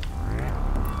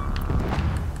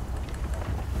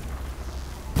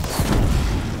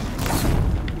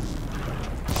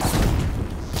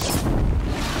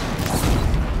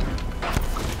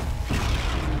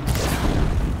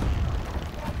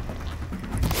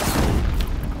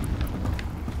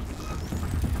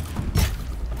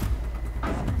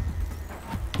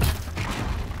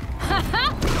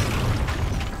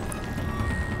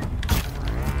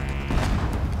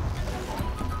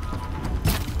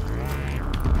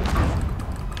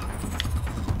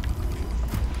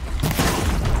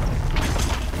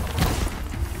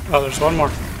 Oh, there's one more.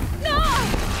 No!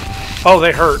 Oh,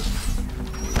 they hurt.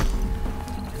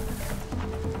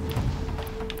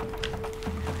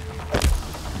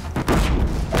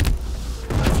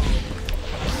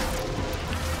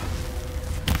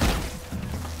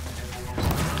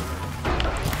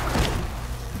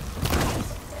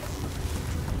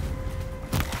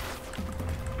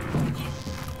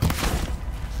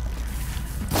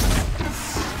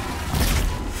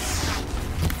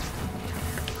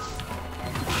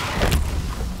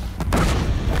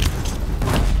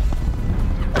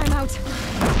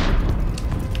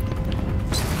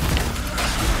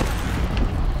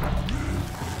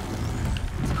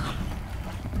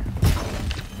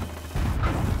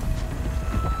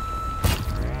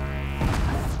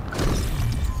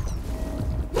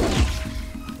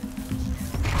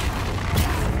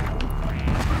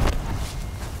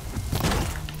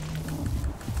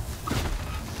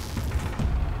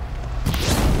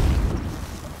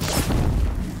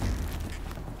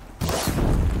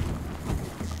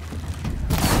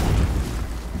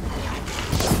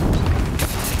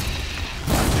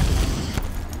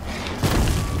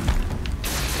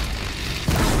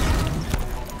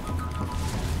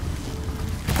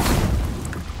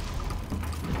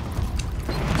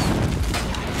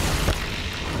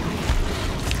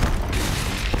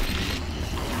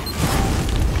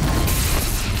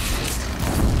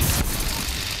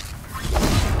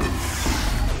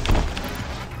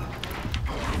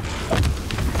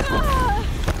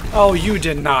 Oh, you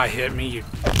did not hit me, you...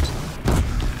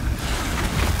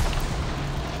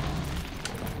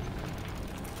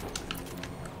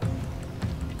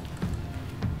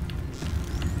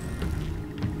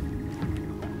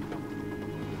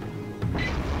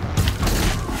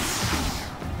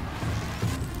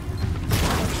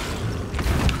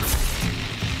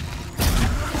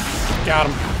 Got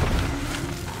him.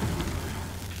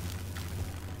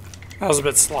 That was a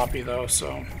bit sloppy though,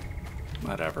 so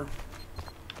whatever.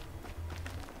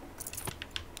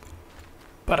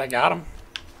 But I got him.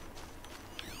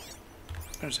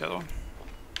 There's the other one.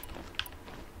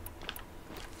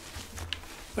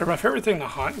 They're my favorite thing to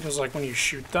hunt because, like, when you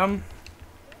shoot them,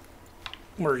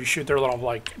 where you shoot their little,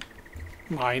 like,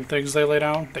 mine things they lay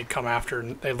down, they come after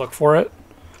and they look for it,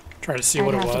 try to see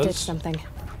what it was. To ditch something.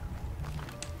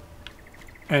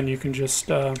 And you can just,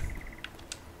 you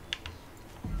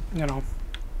know,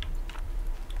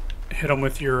 hit them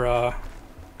with your, oh,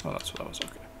 that's what that was,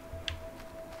 okay.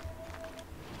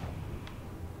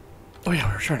 Oh yeah,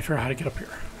 we were trying to figure out how to get up here.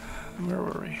 Where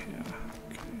were we? Yeah,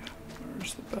 okay.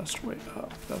 Where's the best way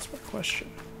up? That's my question.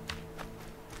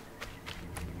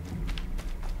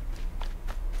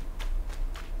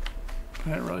 I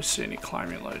didn't really see any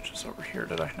climbing ledges over here,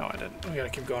 did I? No, I didn't. We gotta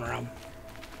keep going around.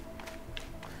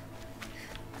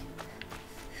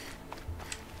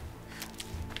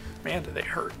 Man, do they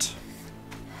hurt.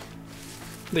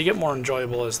 They get more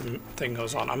enjoyable as the thing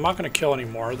goes on. I'm not going to kill any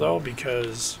more, though,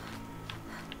 because...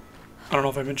 I don't know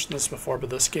if I mentioned this before, but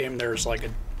this game, there's like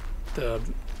the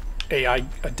AI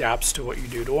adapts to what you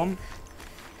do to them.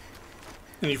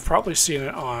 And you've probably seen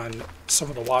it on some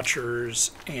of the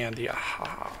Watchers and the...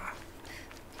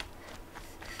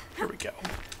 Here we go.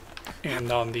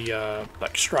 And on the,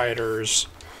 like, Striders.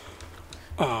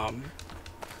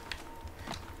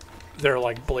 They're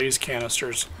like blaze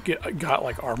canisters got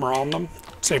like armor on them.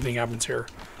 Same thing happens here.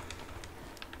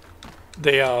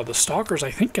 They the stalkers I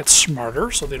think get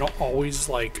smarter, so they don't always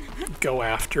like go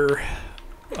after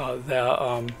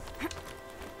the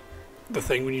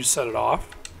thing when you set it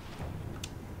off,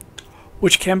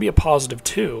 which can be a positive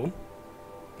too.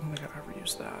 I don't think I've ever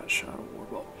used that Shadow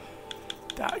Warbow.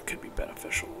 That could be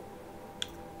beneficial.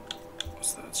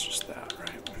 So that's just that,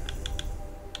 right?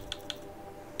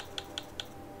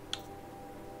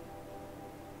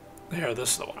 Here,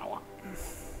 this is the one I want.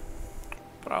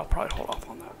 But I'll probably hold off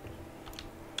on that.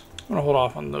 I'm going to hold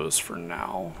off on those for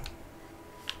now.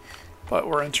 But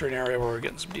we're entering an area where we're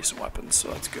getting some decent weapons, so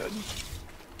that's good.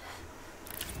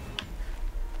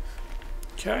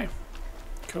 Okay.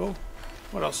 Cool.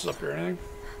 What else is up here? Anything?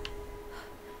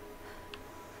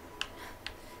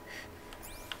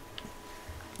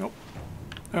 Nope.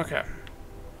 Okay.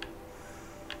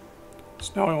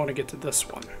 So now we want to get to this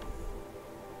one.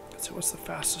 So what's the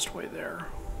fastest way there?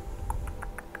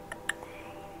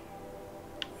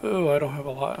 Oh, I don't have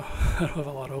a lot. I don't have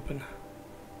a lot open.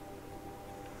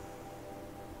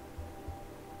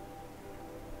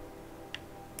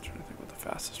 I'm trying to think what the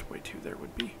fastest way to there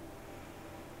would be.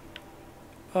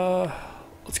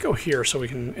 Let's go here so we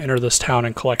can enter this town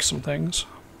and collect some things.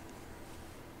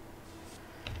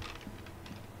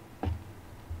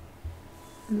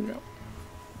 Yep.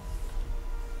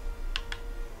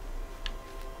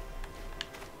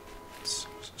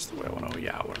 The way I want to,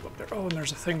 yeah, I want to go up there. Oh, and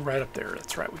there's a thing right up there.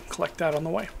 That's right, we can collect that on the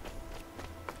way.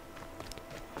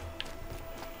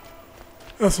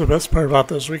 That's the best part about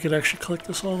this. We could actually collect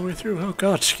this all the way through. Oh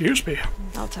God, excuse me.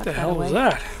 I'll tuck What the that hell away. was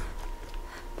that?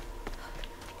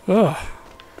 Ugh.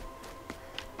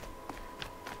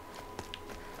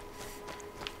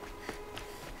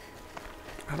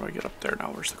 How do I get up there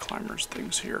now? Where's the climbers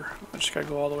things here? I just gotta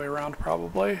go all the way around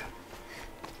probably.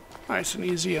 Nice and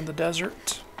easy in the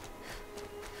desert.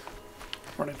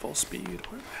 Running full speed.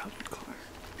 Where the hell did you climb?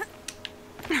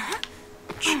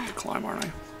 Cheat to climb, aren't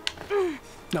I?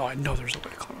 No, I know there's a way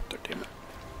to climb up there, damn it.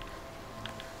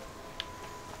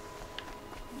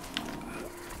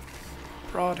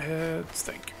 Broadheads,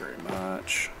 thank you very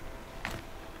much.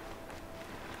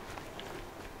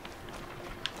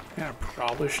 Yeah, I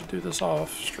probably should do this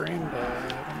off stream, but I'm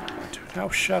not going to. Now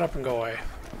shut up and go away.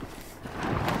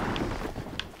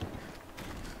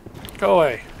 Go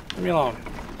away. Leave me alone.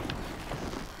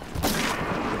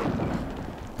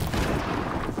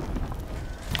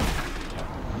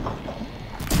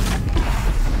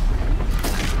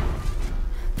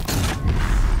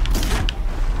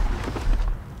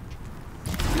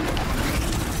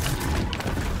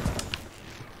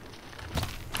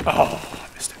 Oh, I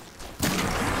missed it.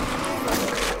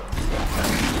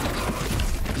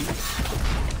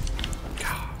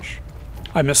 Gosh.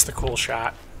 I missed the cool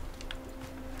shot.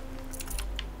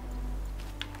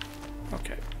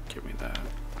 Okay, give me that.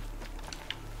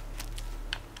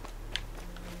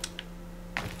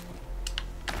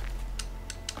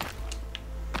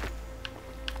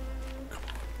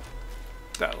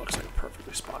 That looks like a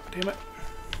perfectly spot. Damn it.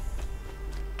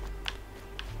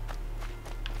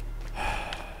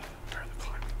 Where are the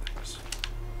climbing things?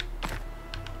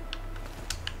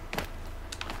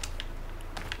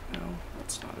 No,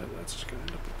 that's not it. That's just gonna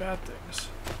end up with bad things.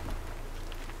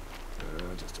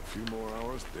 Just a few more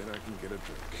hours, then I can get a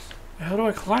drink. How do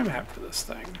I climb after this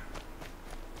thing?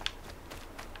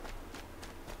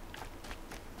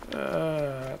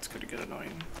 That's gonna get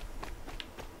annoying.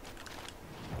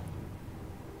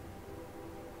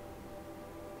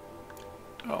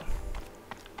 Oh.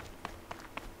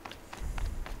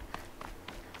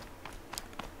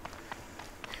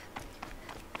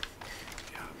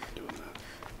 Yeah, I'm not doing that.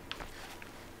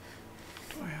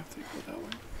 Do I have to go that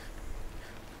way?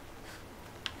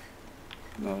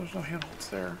 No, there's no handholds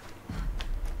there.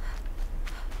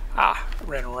 Ah, I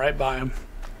ran right by him.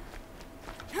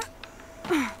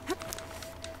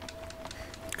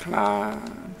 Come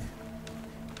on.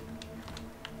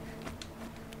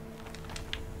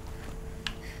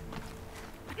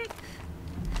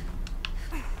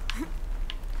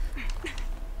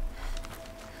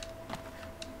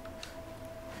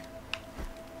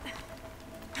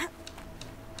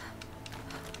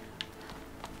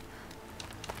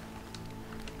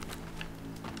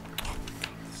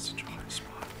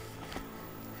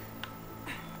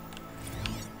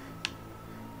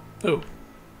 Oh.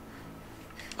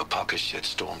 Apaka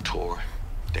Shitstorm Tour,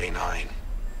 day 9.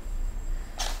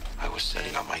 I was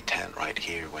setting up my tent right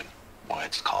here when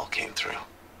Wyatt's call came through.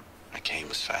 I came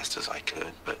as fast as I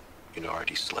could, but you'd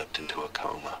already slipped into a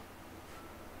coma.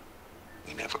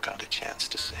 We never got a chance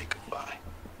to say goodbye.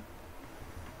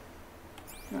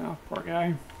 Oh, poor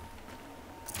guy.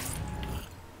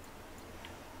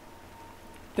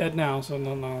 Dead now, so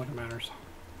not like it matters.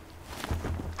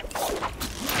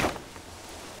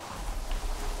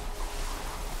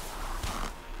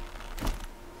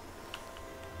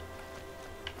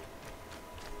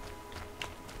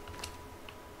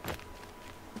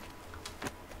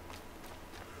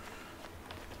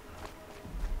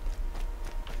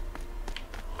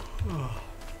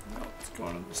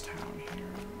 Going to this town here.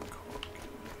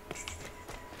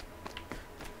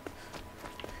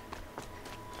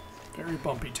 Very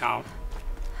bumpy town.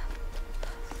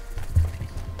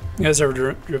 You guys ever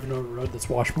driven over a road that's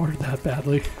washboarded that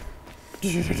badly?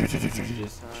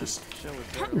 just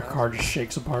your car just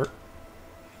shakes apart.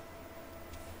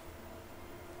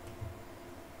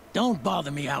 Don't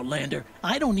bother me, Outlander.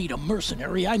 I don't need a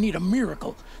mercenary. I need a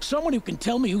miracle. Someone who can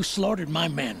tell me who slaughtered my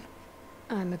men.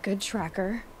 I'm a good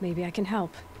tracker. Maybe I can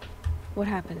help. What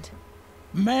happened?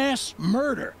 Mass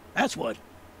murder. That's what.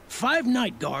 5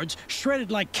 night guards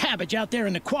shredded like cabbage out there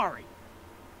in the quarry.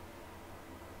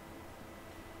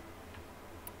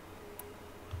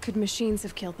 Could machines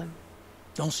have killed them?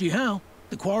 Don't see how.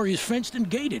 The quarry is fenced and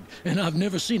gated, and I've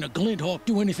never seen a Glinthawk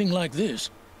do anything like this.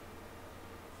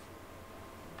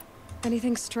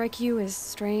 Anything strike you as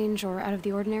strange or out of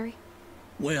the ordinary?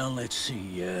 Well, let's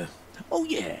see, oh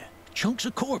yeah. Chunks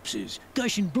of corpses,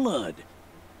 gushing blood.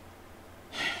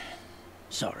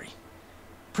 Sorry.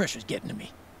 Pressure's getting to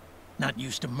me. Not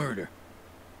used to murder.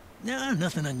 Nah,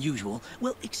 nothing unusual.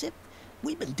 Well, except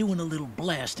we've been doing a little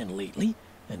blasting lately,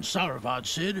 and Saravad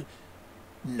said,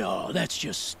 no, that's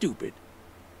just stupid.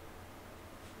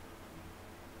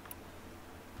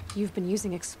 You've been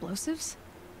using explosives?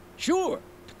 Sure.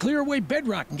 To clear away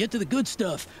bedrock and get to the good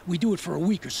stuff. We do it for a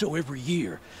week or so every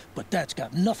year. But that's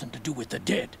got nothing to do with the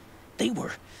dead. They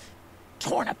were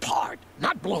torn apart,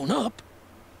 not blown up.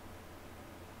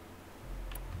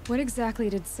 What exactly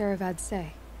did Saravad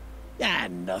say? Ah,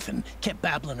 nothing. Kept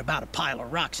babbling about a pile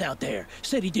of rocks out there.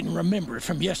 Said he didn't remember it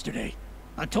from yesterday.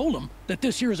 I told him that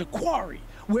this here is a quarry,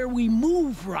 where we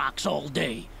move rocks all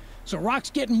day. So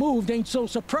rocks getting moved ain't so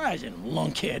surprising,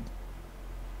 lunkhead.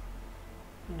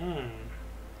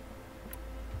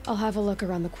 I'll have a look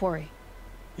around the quarry.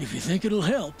 If you think it'll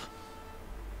help.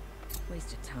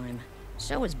 Waste of time.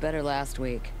 Show was better last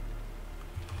week.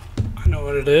 I know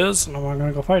what it is, and I'm not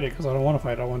gonna go fight it because I don't want to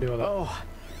fight it. I want to deal with it. Oh,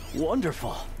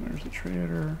 wonderful. There's the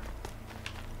trader.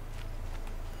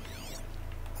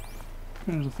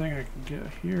 There's a thing I can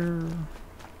get here.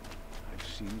 I've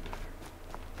seen better.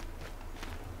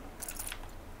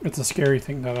 It's a scary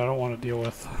thing that I don't want to deal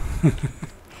with.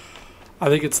 I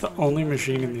think it's the only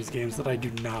machine in these games that I do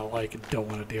not like and don't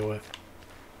want to deal with.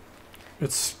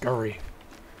 It's scurry.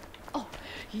 Oh,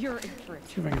 you're in for it.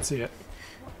 See if I can see it.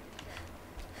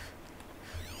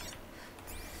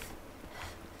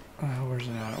 Where's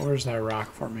that? Where's that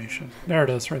rock formation? There it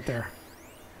is, right there.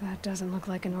 That doesn't look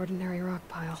like an ordinary rock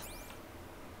pile.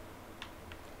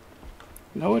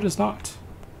 No, it is not.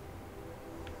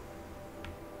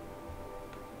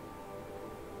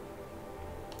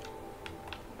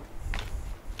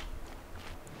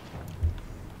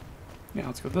 Yeah,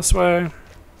 let's go this way.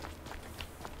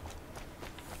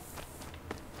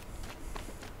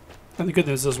 And the good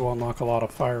news is we'll unlock a lot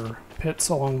of fire pits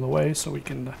along the way, so we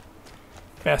can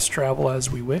fast travel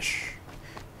as we wish.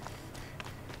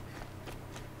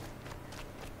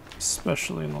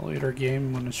 Especially in the later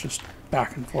game when it's just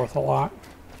back and forth a lot.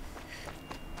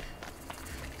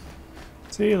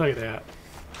 See, look at that.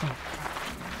 Oh.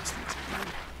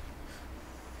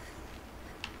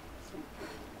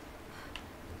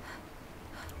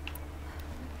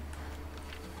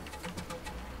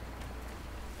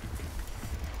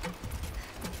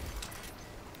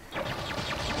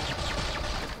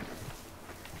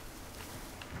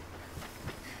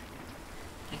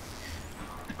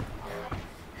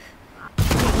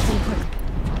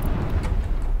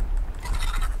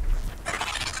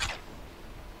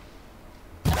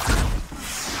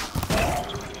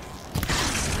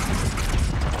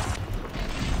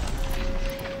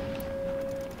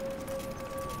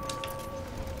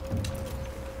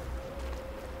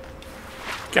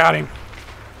 Got him.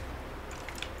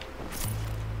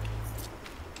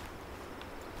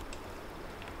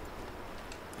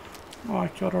 Oh, I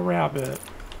killed a rabbit.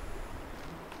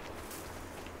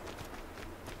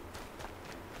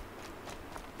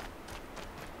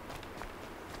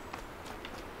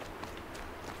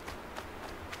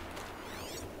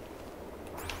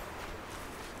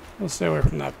 We'll stay away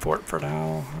from that fort for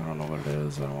now. I don't know what it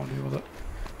is. I don't want to deal with it.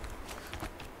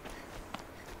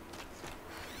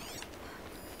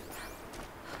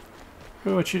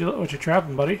 Ooh, what you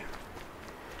trapping, buddy?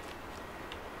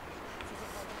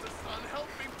 Help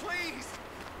me, please.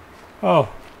 Oh.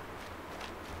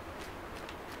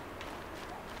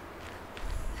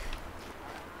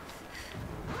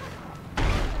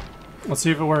 Let's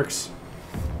see if it works.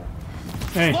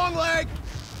 Hey. Long leg.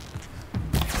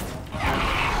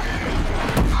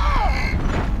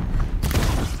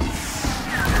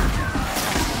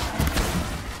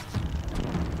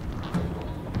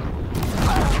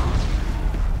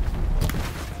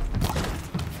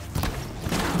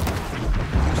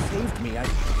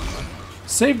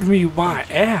 Saved me my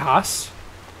ass.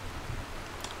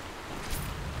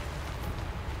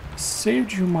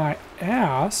 Saved you my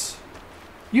ass.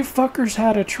 You fuckers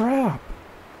had a trap.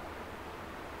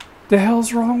 The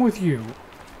hell's wrong with you?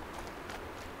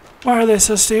 Why are they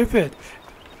so stupid?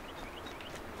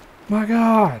 My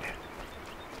God.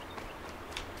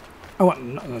 I want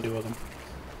nothing to do with them.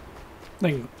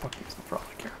 They can fuck themselves for all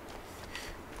I care.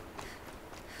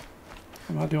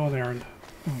 I'm not doing an errand.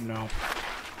 Oh no.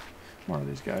 More of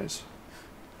these guys.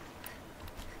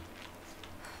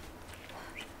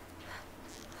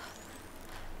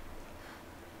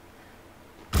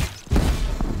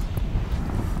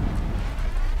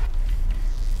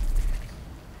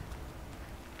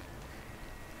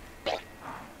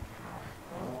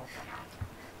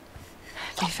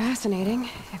 Be fascinating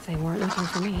if they weren't looking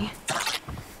for me.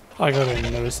 I didn't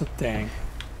even notice a thing.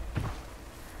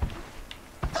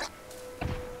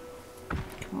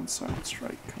 Come on, Silent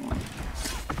Strike, come on.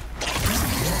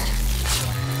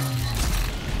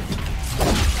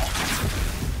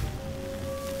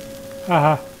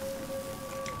 Haha.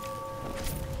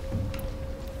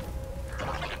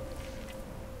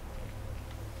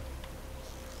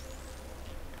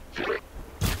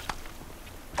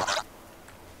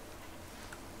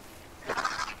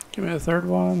 Give me the third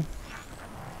one.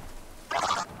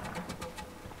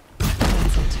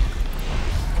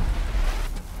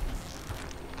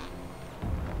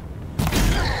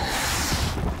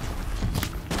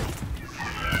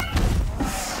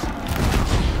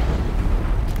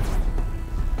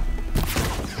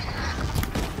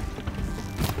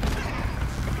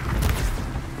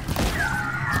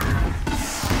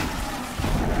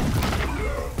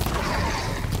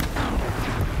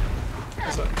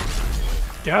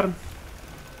 Got him.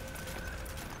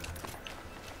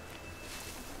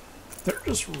 They're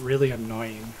just really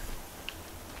annoying.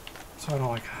 So I don't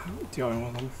like dealing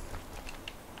with them.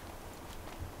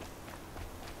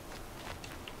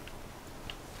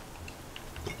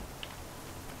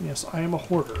 Yes, I am a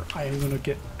hoarder. I am going to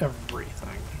get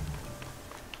everything.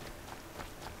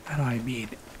 And I mean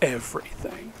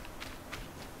everything.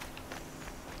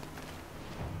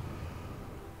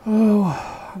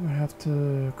 Oh, I'm going to have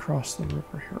to cross the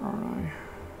river here, aren't I?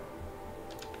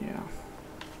 Yeah.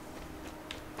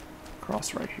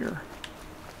 Cross right here.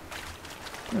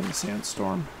 In the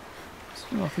sandstorm. So I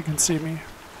don't know if you can see me.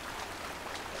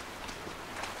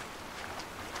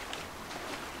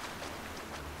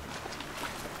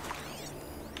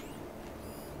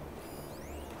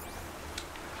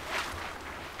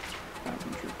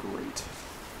 Scavenger, great.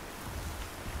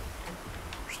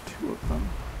 There's two of them.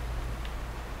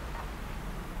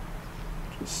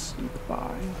 Just sneak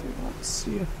by. They won't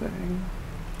see a thing.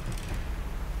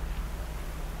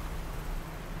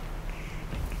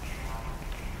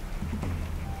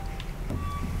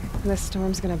 This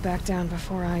storm's gonna back down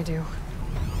before I do.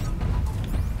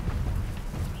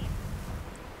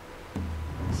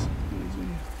 Nice and easy.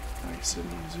 Nice and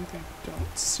easy. They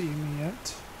don't see me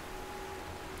yet.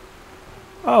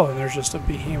 Oh, and there's just a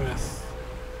behemoth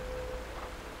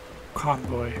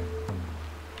convoy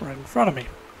right in front of me.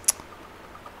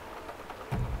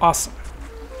 Awesome.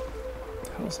 What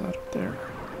the hell's that up there?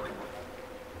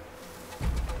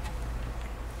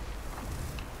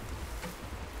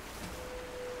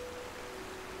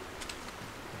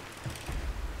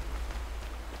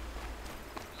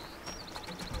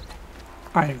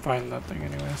 I ain't finding that thing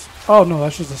anyways. Oh no,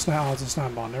 that's just a snap. Oh, it's a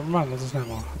snap ball. Never mind, that's a snap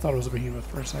ball. I thought it was a behemoth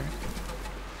for a second.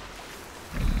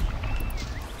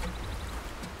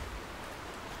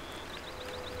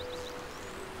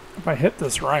 If I hit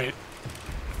this right.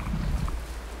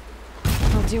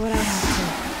 I'll do what I have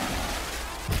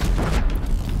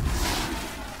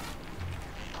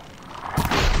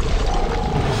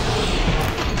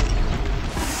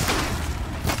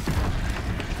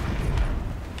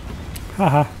to.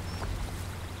 Haha.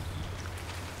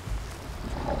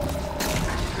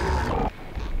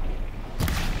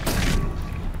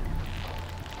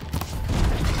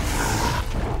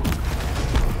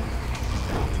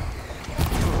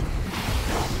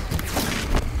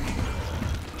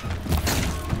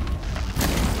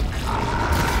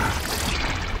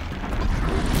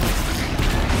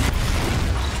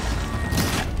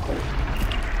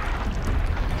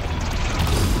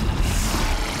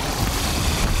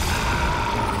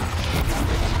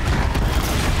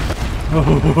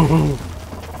 Oh.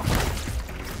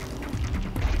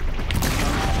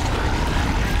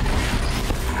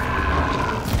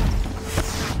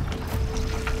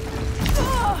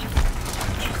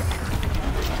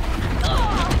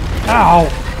 Ow!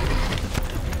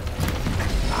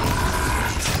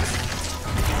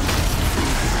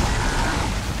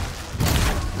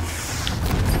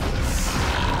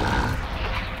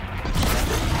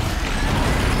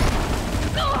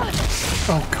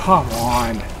 Oh, come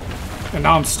on. And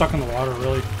now I'm stuck in the water,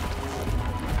 really.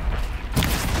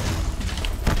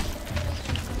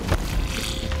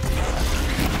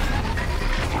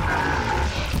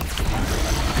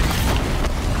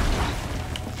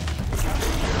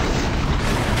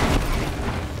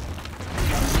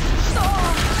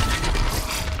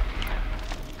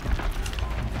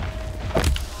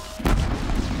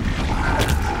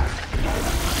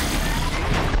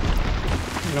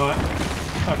 You know what?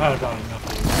 I've had about enough.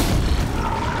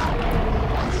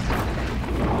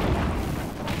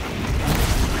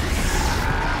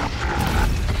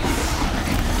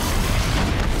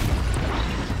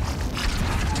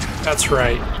 That's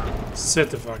right.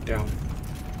 Sit the fuck down.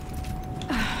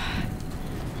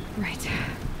 Right.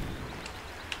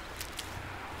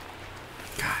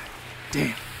 God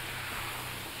damn.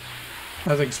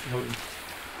 That thing's floating.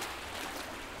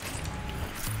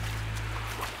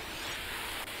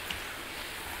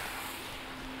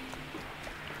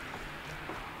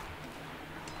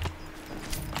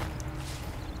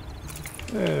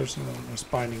 There's some of this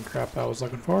binding crap I was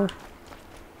looking for.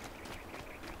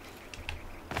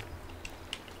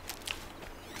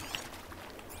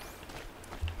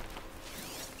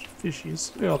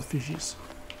 Fishies. Look at all the fishies.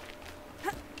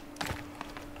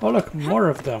 Oh look, more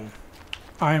of them.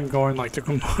 I am going like the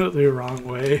completely wrong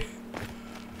way.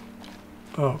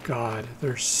 Oh god,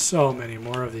 there's so many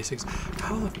more of these things.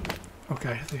 How the...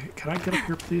 Okay, can I get up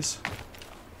here please?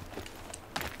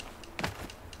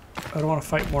 I don't want to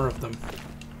fight more of them.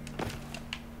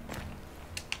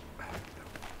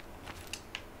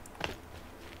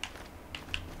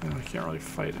 I can't really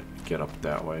fight it, get up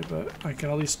that way, but I can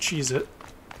at least cheese it.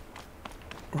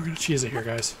 We're gonna cheese it here,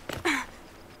 guys.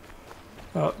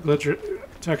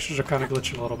 Textures are kind of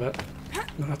glitching a little bit.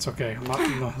 No, that's okay. I'm not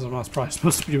probably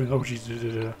supposed to be doing. Oh, jeez.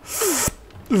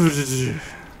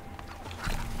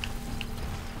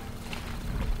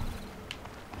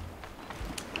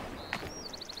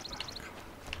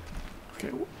 Okay.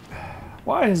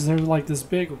 Why is there like this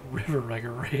big river like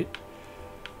right?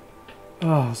 Oh,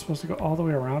 I was supposed to go all the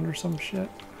way around or some shit.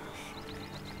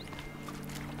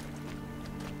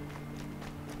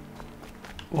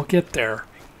 We'll get there.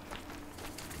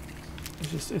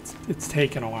 It's just it's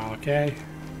taking a while, okay?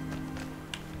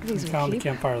 I found the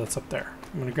campfire that's up there.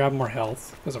 I'm gonna grab more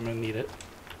health because I'm gonna need it.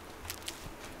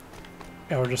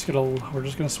 Yeah, we're just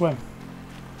gonna swim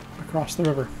across the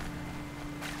river.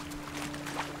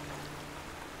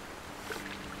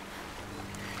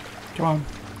 Come on,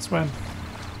 swim.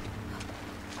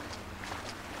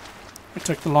 We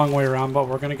took the long way around, but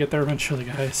we're gonna get there eventually,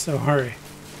 guys, so hurry.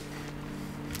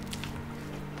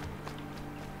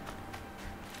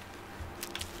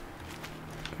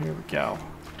 Here we go.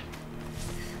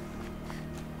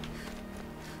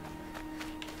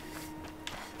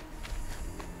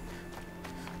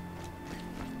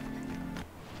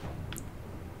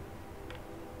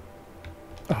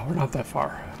 Oh, we're not that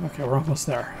far. Okay, we're almost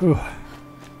there. Whew.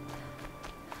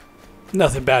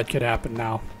 Nothing bad could happen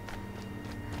now.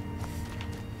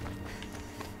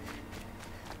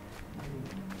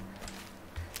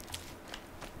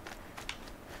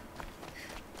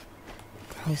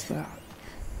 How's that?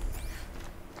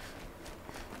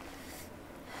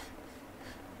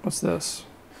 What's this?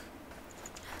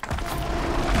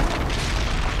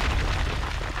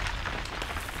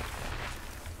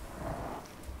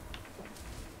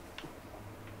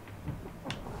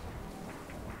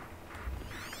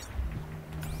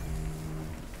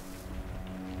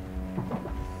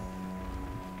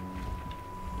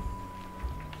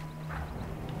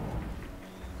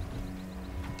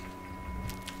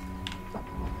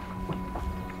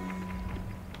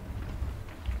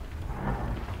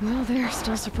 Well, they're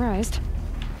still surprised.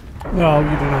 No, you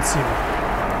do not see me.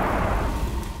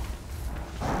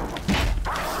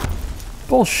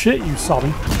 Bullshit, you saw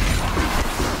me.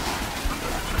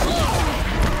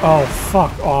 Oh,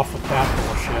 fuck off with that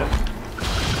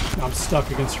bullshit. I'm stuck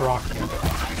against a rock again.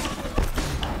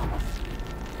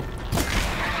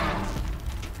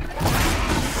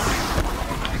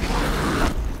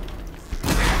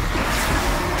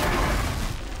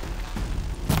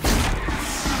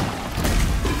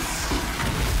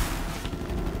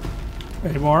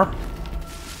 Any more?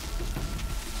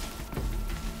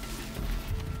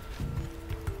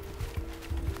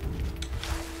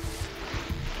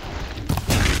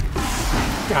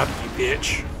 Got you,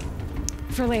 bitch.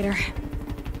 For later.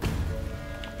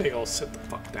 Big ol' sit the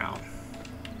fuck down.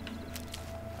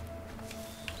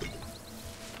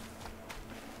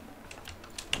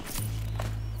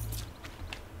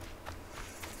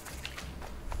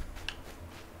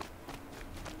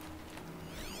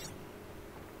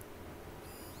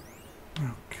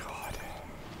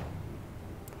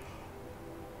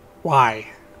 Why?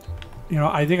 You know,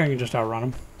 I think I can just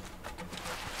outrun him.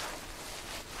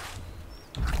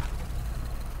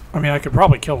 I mean, I could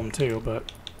probably kill him too,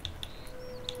 but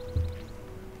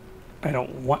I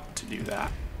don't want to do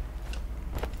that.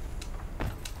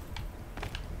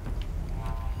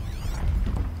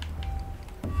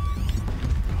 Oh,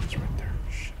 it's right there.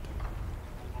 Shit.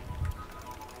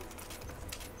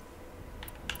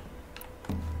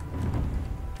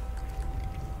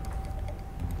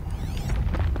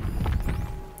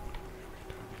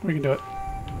 We can do it.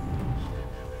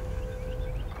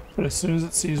 But as soon as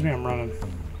it sees me, I'm running.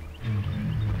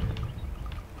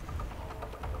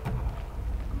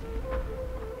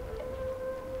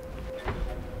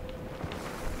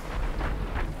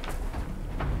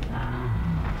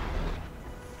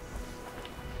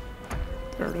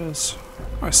 There it is.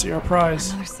 I see our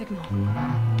prize. Another signal.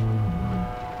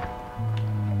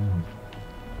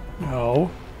 No.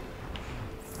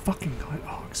 Fucking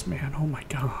Nighthawks, man. Oh my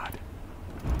god.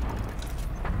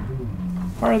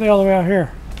 Why are they all the way out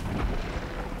here?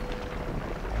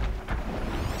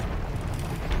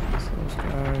 It's those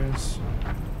guys.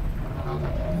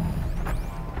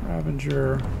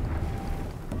 Ravager.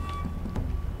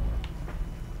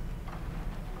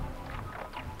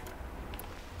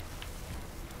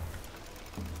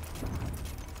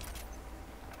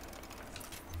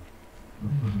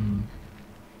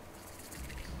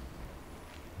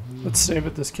 Let's save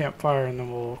at this campfire and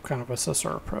then we'll kind of assess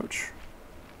our approach.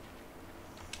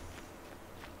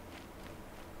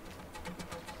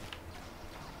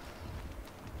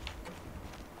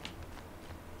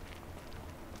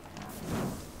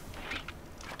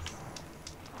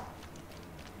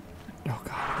 Oh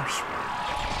god,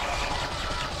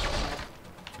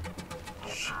 we're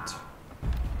shit.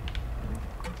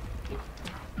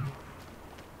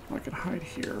 I can hide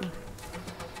here.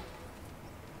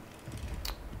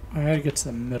 I gotta get to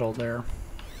the middle there.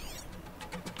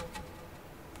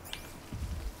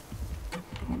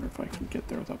 I wonder if I can get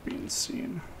there without being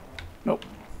seen. Nope.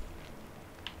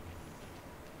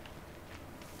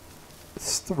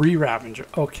 It's 3 Ravager.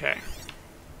 Okay.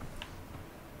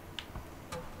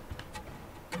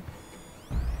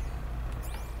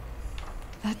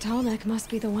 That Tallneck must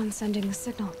be the one sending the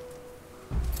signal.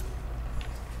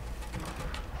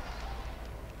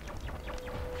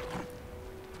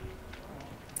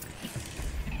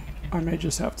 I may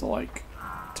just have to, like,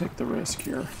 take the risk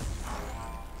here.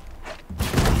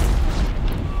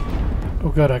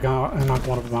 Oh good, I knocked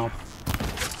one of them out.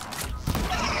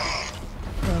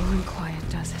 and quiet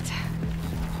does it.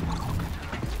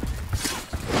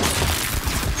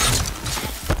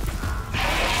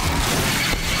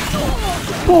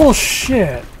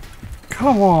 Bullshit!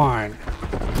 Come on!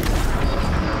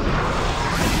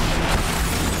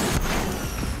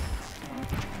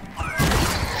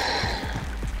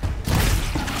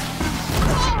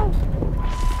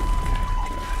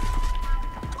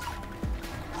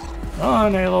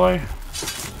 On, Aloy.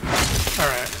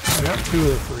 Alright, I got 2 of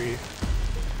the 3.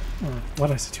 Or, what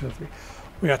did I say, 2 of the 3?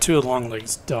 We got 2 of the long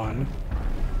legs done.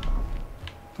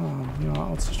 You know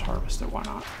what, let's just harvest it, why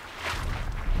not?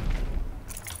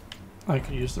 I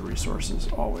could use the resources,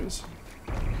 always.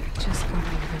 Just go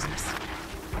about your business.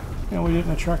 And we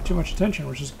didn't attract too much attention,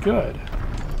 which is good.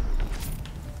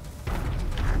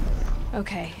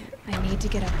 Okay, I need to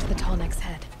get up to the Tall Neck's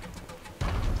head.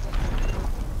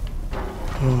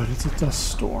 Oh, it's a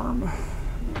dust storm.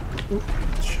 Oop,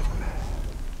 shit.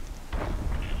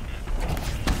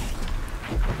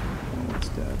 Oh, it's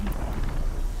dead.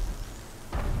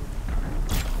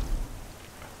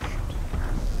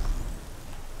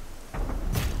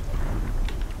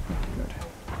 Good.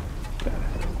 Dead.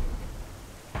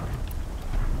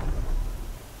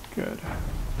 Good.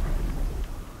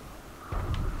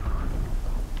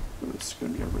 Ooh, this is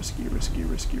going to be a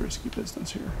risky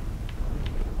business here.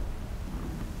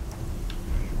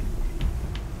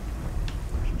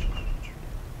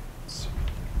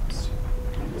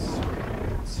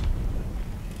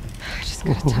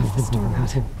 Gotta tough the storm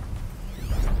out.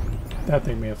 That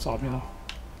thing may have saw me though.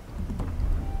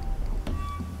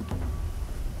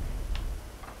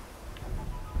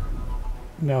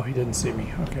 No, he didn't see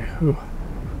me. Okay, whew.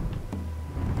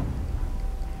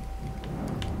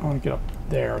 I want to get up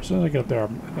there. As soon as I get up there, I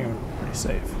think I'm pretty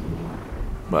safe.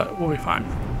 But we'll be fine.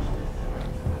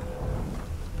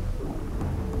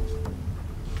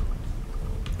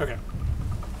 Okay.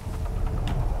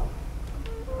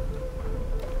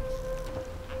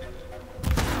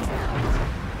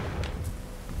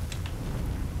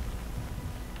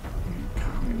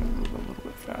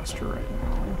 Faster right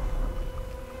now.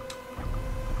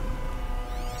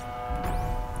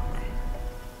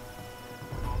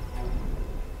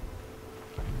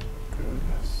 Good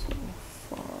so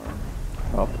far.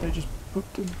 Oh, they just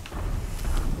booped him.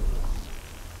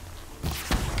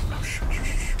 Oh, shh.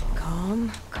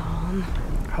 Calm.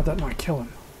 How'd that not kill him?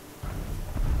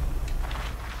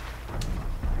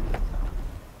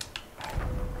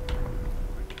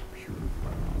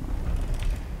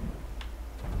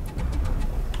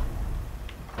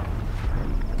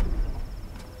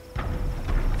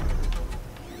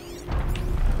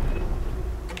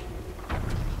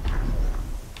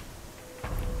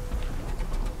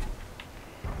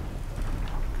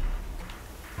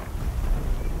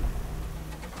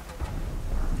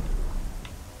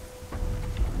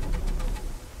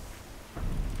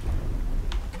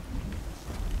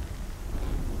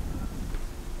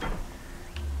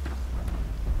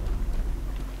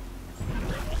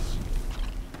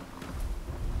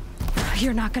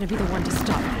 You're not gonna be the one to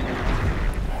stop me.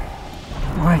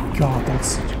 My God,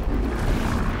 that's...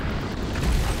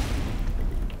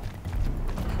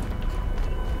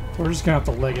 We're just gonna have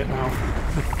to leg it now.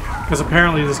 Because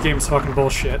apparently this game's fucking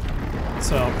bullshit.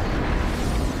 So...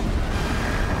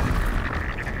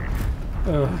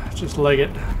 just leg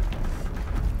it.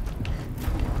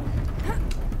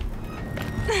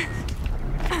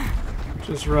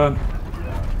 Just run.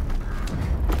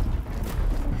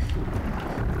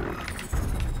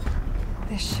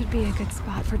 This should be a good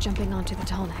spot for jumping onto the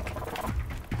Tall Neck.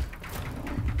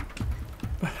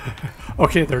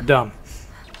 Okay, they're dumb.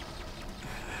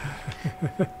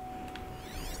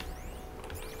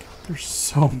 There's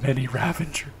so many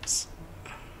Ravengers.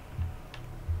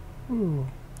 Ooh.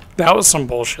 That was some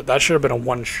bullshit. That should have been a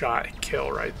one-shot kill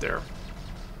right there.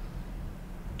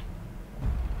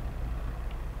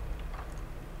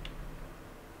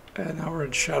 And now we're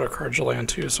in Shadow Carja Land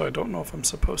too, so I don't know if I'm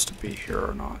supposed to be here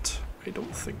or not. I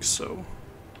don't think so.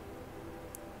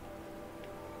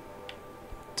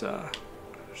 But,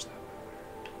 there's that.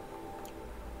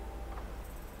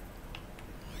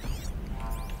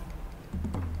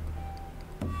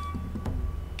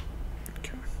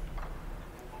 Okay.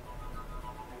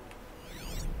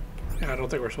 Yeah, I don't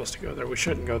think we're supposed to go there. We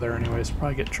shouldn't go there anyways.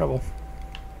 Probably get in trouble.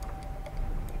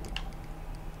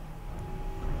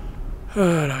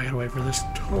 Now I gotta wait for this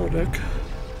Tall Neck.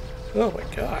 Oh my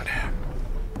God.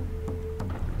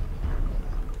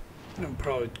 And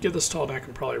probably get this Tall Neck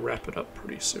and probably wrap it up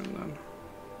pretty soon then.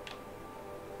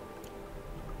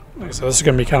 Like I said, this is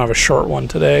going to be kind of a short one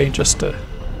today, just to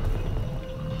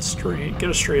get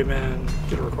a stream in,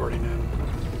 get a recording in.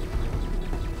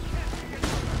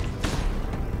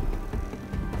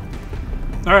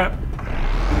 All right.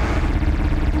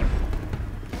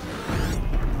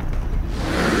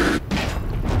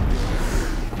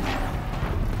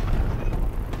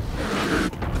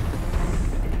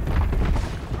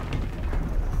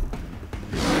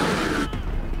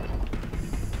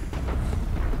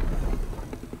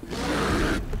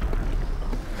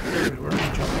 Where are you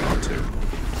jumping out to?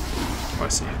 Oh, I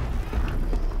see it.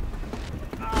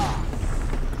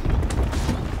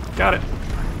 Got it.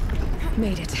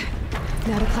 Made it.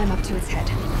 Now to climb up to its head.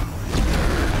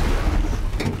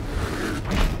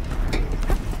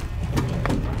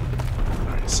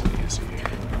 Nice, easy.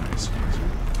 Nice, easy.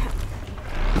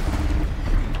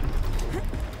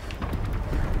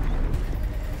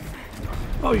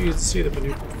 Oh, you can see the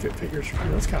new fit figures from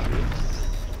here. That's kind of neat.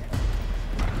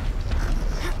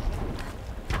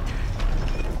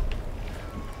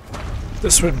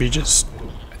 This would be just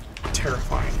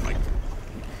terrifying. Like,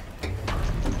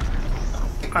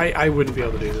 I wouldn't be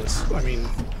able to do this. I mean,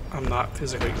 I'm not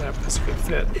physically fit,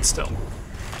 but still.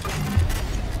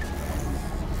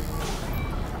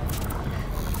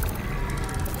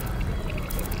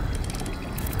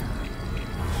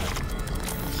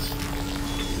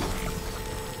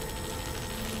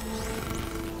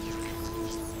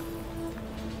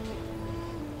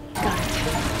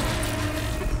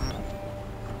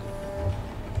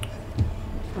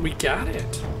 We got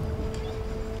it.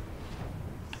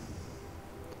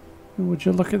 Would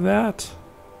you look at that?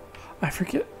 I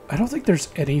forget. I don't think there's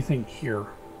anything here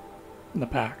in the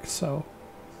back. So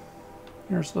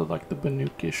here's the like the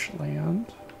Banukish land,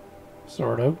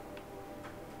 sort of.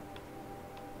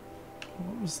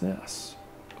 What was this?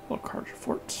 A little carja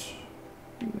fort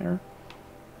in there.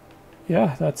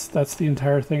 Yeah, that's the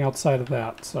entire thing outside of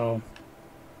that. So,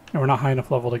 and we're not high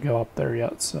enough level to go up there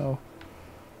yet. So.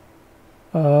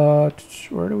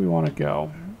 Where do we want to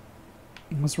go?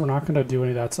 Because we're not going to do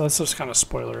any of that, so that's just kind of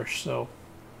spoilerish, so.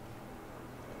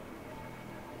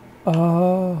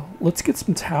 Let's get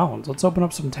some towns. Let's open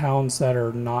up some towns that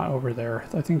are not over there.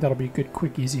 I think that'll be a good,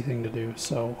 quick, easy thing to do.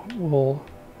 So,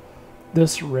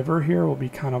 this river here will be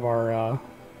kind of our,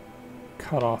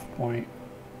 cutoff point.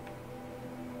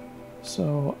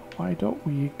 So, why don't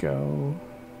we go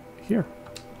here?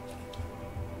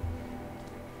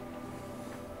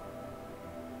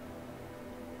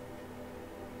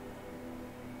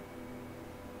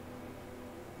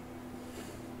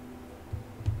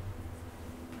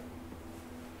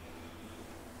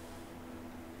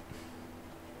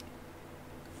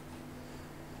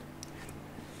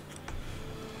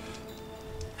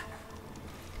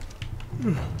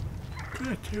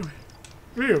 God damn it.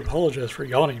 I really apologize for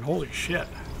yawning. Holy shit.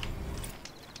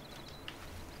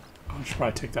 I should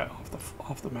probably take that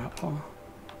off the map, huh?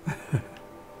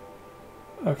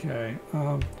 Okay,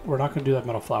 we're not gonna do that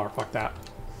metal flower. Fuck that.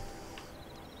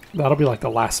 That'll be like the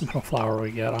last metal flower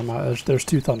we get. I'm not, there's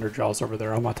 2 thunder jaws over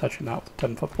there. I'm not touching that with a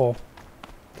 10-foot pole.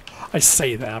 I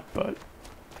say that, but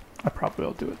I probably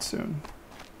will do it soon.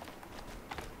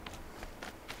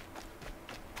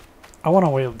 I want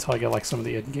to wait until I get like some of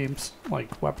the end games,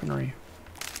 like weaponry.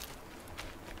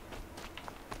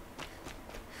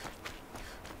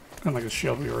 And like a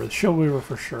shield weaver. The shield weaver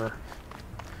for sure.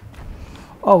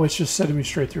 Oh, it's just sending me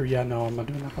straight through. Yeah, no, I'm not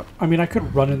doing that. But, I mean, I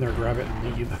could run in there, grab it,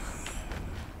 and leave.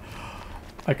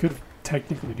 I could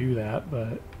technically do that,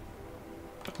 but...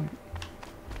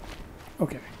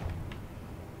 Okay.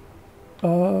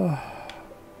 No,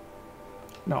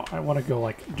 I want to go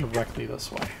like directly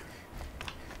this way.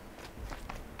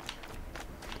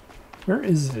 Where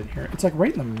is it in here? It's like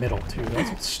right in the middle too.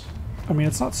 That's what's, I mean,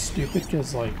 it's not stupid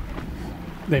because like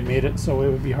they made it so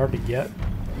it would be hard to get.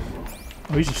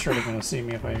 Oh, he's just straight up gonna see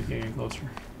me if I get any closer.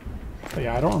 But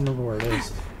yeah, I don't remember where it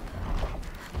is.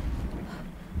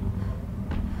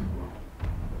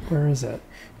 Where is it?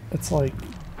 It's like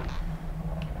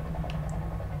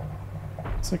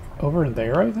over in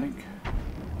there, I think.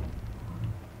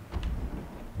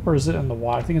 Or is it in the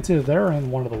water? I think it's either there or in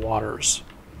one of the waters.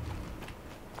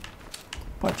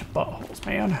 Bunch of buttholes,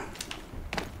 man.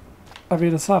 I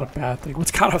mean, it's not a bad thing.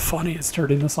 What's kind of funny is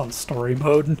turning this on story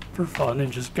mode for fun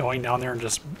and just going down there and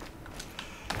just...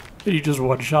 You just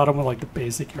one-shot them with, like, the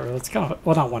basic arrow. It's kind of...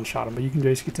 Well, not one-shot them, but you can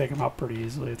basically take them out pretty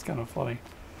easily. It's kind of funny.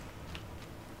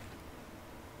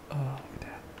 Oh, look at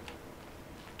that.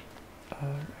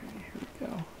 Alright, here we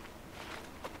go.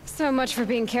 So much for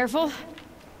being careful.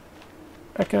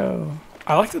 Echo.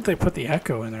 I like that they put the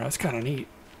echo in there. That's kind of neat.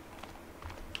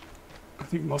 I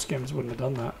think most games wouldn't have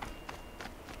done that.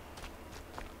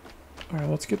 Alright,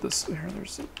 let's get this here.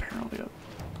 There's apparently a...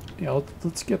 Yeah,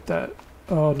 let's get that.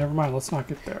 Oh, never mind. Let's not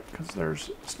get there because there's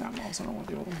snap malls. I don't want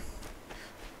to deal with them.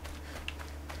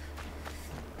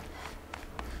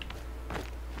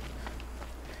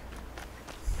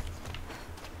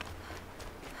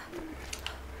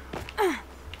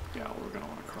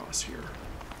 across here.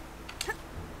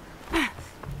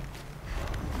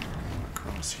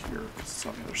 Across here, because it's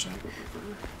on the other side of the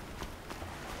river.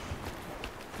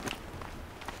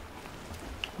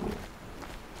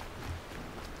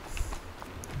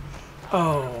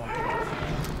 Oh.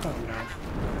 Oh no.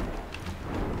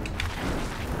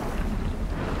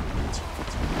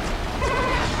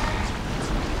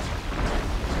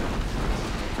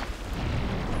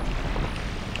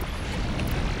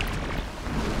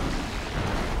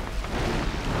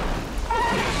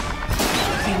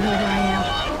 They know where I am.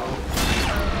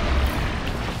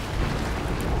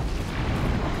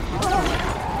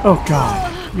 Oh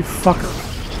god, you fucker.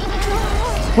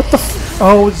 What the f-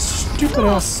 Oh, stupid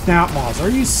ass snap moths. Are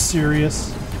you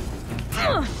serious?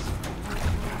 My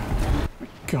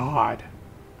god.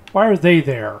 Why are they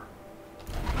there?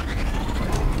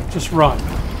 Just run.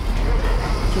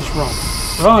 Just run.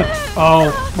 Run!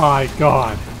 Oh my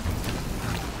god.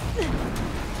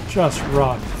 Just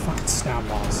run. Fucking snap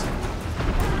moths.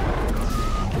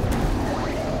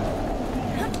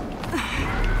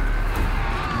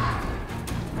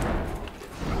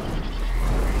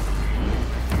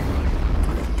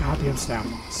 Goddamn snap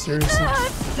moths. Seriously?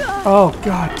 Oh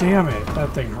god damn it.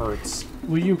 That thing hurts.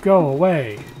 Will you go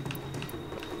away?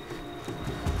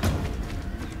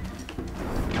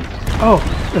 Oh,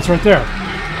 it's right there.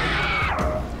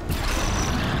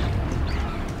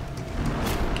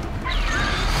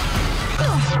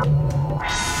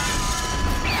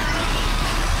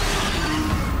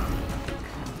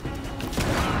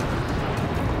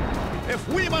 If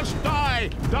we must die,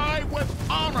 die with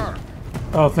honor.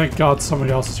 Oh, thank God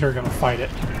somebody else is here gonna fight it.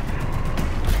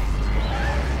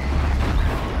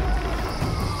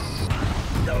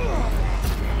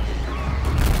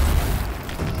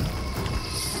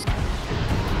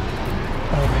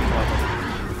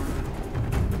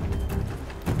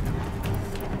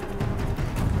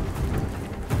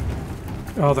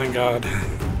 Oh, thank God.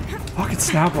 Fucking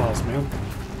snap balls, man.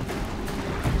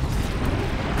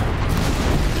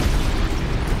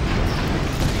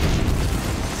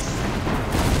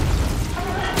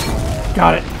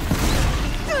 Got it.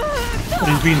 But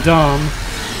he's being dumb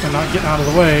and not getting out of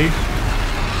the way.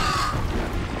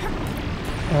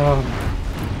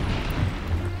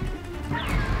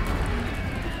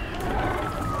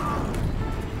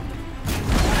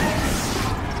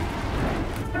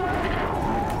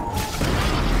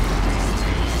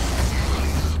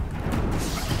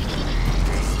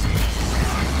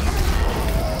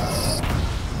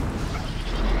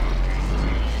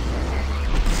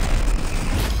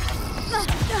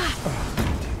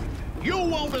 You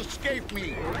won't escape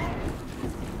me.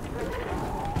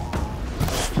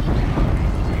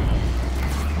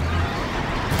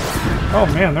 Oh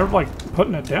man, they're like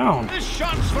putting it down. This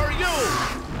shot's for you.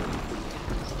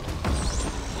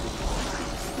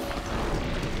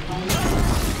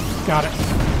 Got it.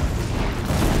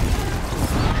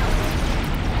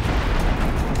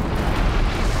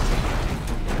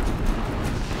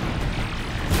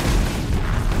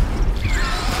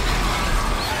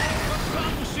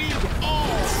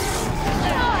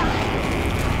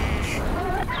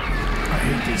 I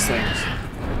hate these things.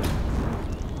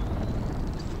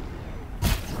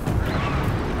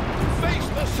 Face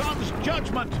the sun's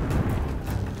judgment.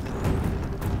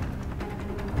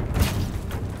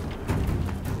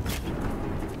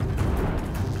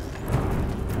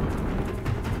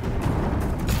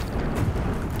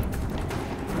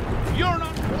 You're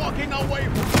not walking away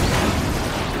from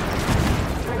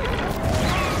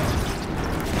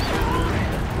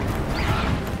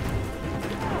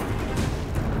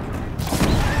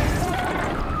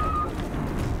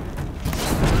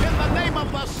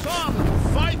the sun,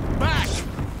 fight back!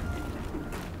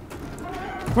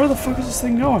 Where the fuck is this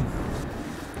thing going?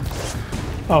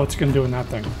 Oh, it's gonna do in that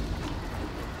thing.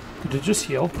 Did it just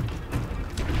heal?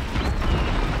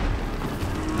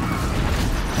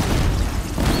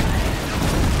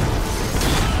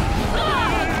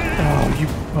 Oh, you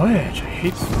bitch. I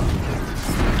hate that.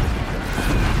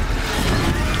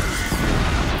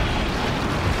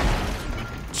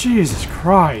 Jesus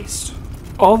Christ.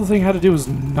 All the thing had to do was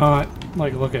not,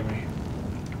 like, look at me.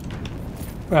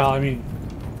 Well, I mean,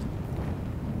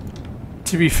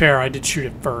 to be fair, I did shoot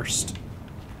it first.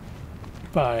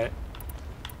 But,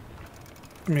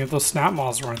 I mean, if those snap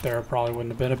moths weren't there, it probably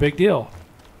wouldn't have been a big deal.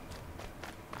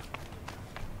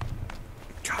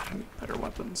 God, I need better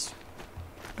weapons.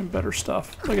 And better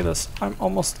stuff. Look at this. I'm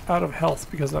almost out of health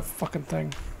because of that fucking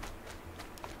thing.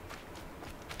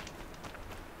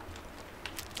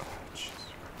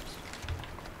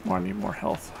 I need more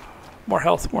health. More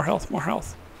health, more health, more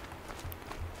health.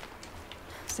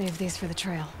 Save these for the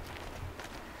trail.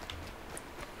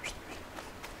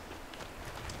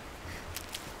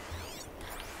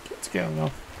 scaling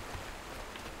though.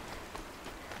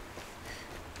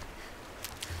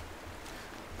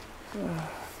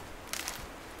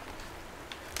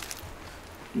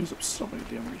 Use up so many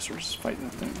damn resources fighting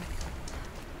that thing.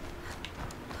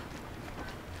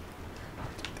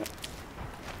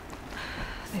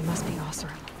 They must be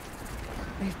Oseram.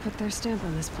 They've put their stamp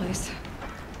on this place.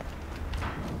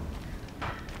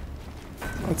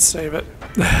 Let's save it.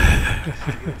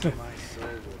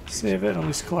 Save it, at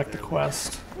least collect the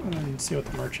quest, and then see what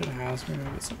the merchant has. Maybe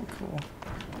we'll get something cool.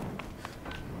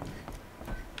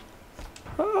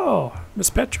 Oh, Miss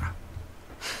Petra.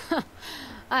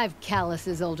 I've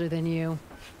calluses older than you.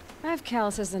 I have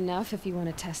calluses enough if you want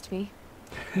to test me.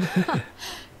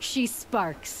 She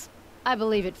sparks. I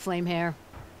believe it, Flamehair.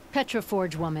 Petra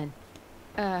Forge woman.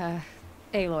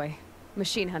 Aloy.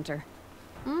 Machine hunter.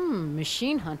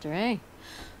 Machine hunter, eh?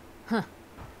 Huh.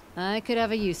 I could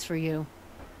have a use for you.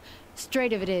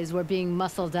 Straight of it is, we're being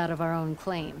muscled out of our own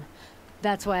claim.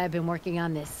 That's why I've been working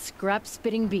on this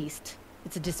scrap-spitting beast.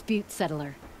 It's a dispute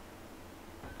settler.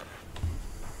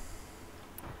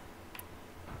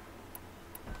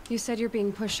 You said you're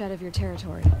being pushed out of your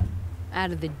territory.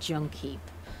 Out of the junk heap.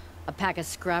 A pack of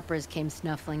scrappers came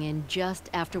snuffling in just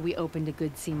after we opened a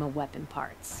good seam of weapon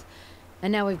parts.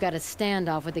 And now we've got a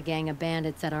standoff with a gang of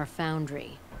bandits at our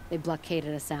foundry. They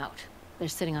blockaded us out. They're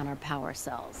sitting on our power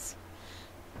cells.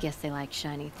 Guess they like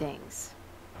shiny things.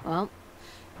 Well,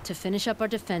 to finish up our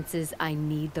defenses, I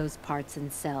need those parts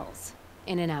and cells.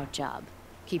 In and out job.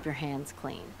 Keep your hands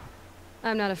clean.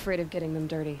 I'm not afraid of getting them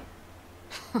dirty.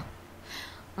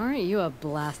 Aren't you a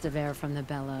blast of air from the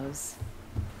bellows?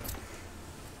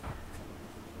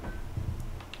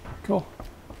 Cool.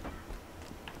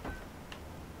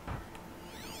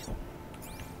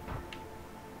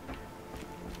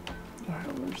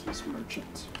 Alright, where's this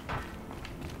merchant?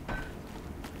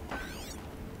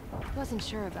 Wasn't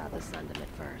sure about the Sundom at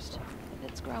first,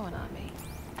 but it's growing on me.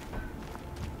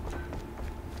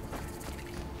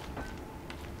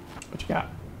 What you got?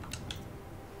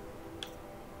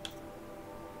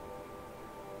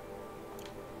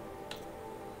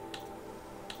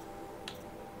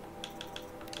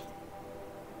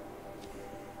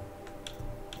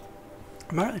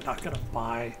 I'm really not gonna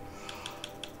buy.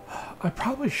 I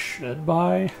probably should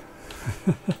buy.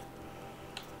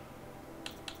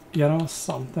 You know,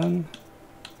 something.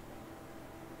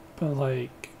 But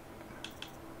like,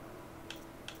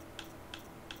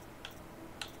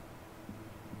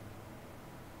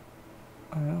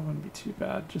 I don't know, it wouldn't be too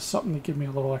bad. Just something to give me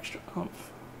a little extra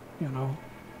oomph, you know.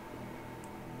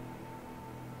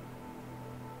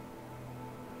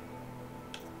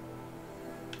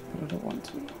 But I don't want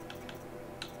to.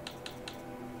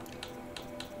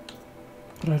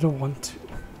 But I don't want to.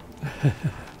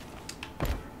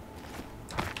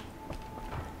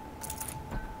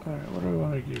 Alright, what do we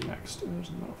want to do next? There's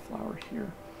another flower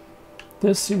here.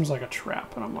 This seems like a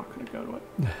trap, and I'm not going to go to it.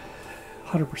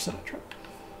 100% a trap.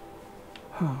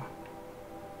 Huh.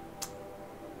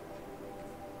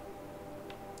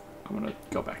 I'm going to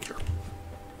go back here.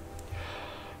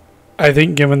 I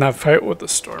think given that fight with the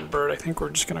Stormbird, I think we're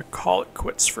just going to call it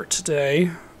quits for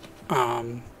today.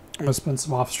 I'm going to spend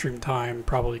some off-stream time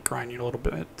probably grinding a little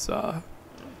bit,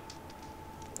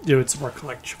 doing some more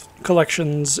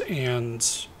collections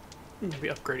and maybe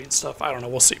upgrading stuff. I don't know.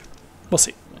 We'll see. We'll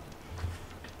see.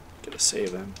 Get a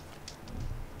save in.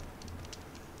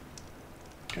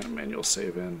 And a manual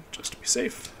save in just to be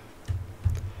safe.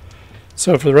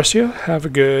 So for the rest of you, have a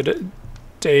good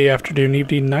day, afternoon,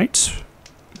 evening, night.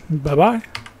 Bye-bye.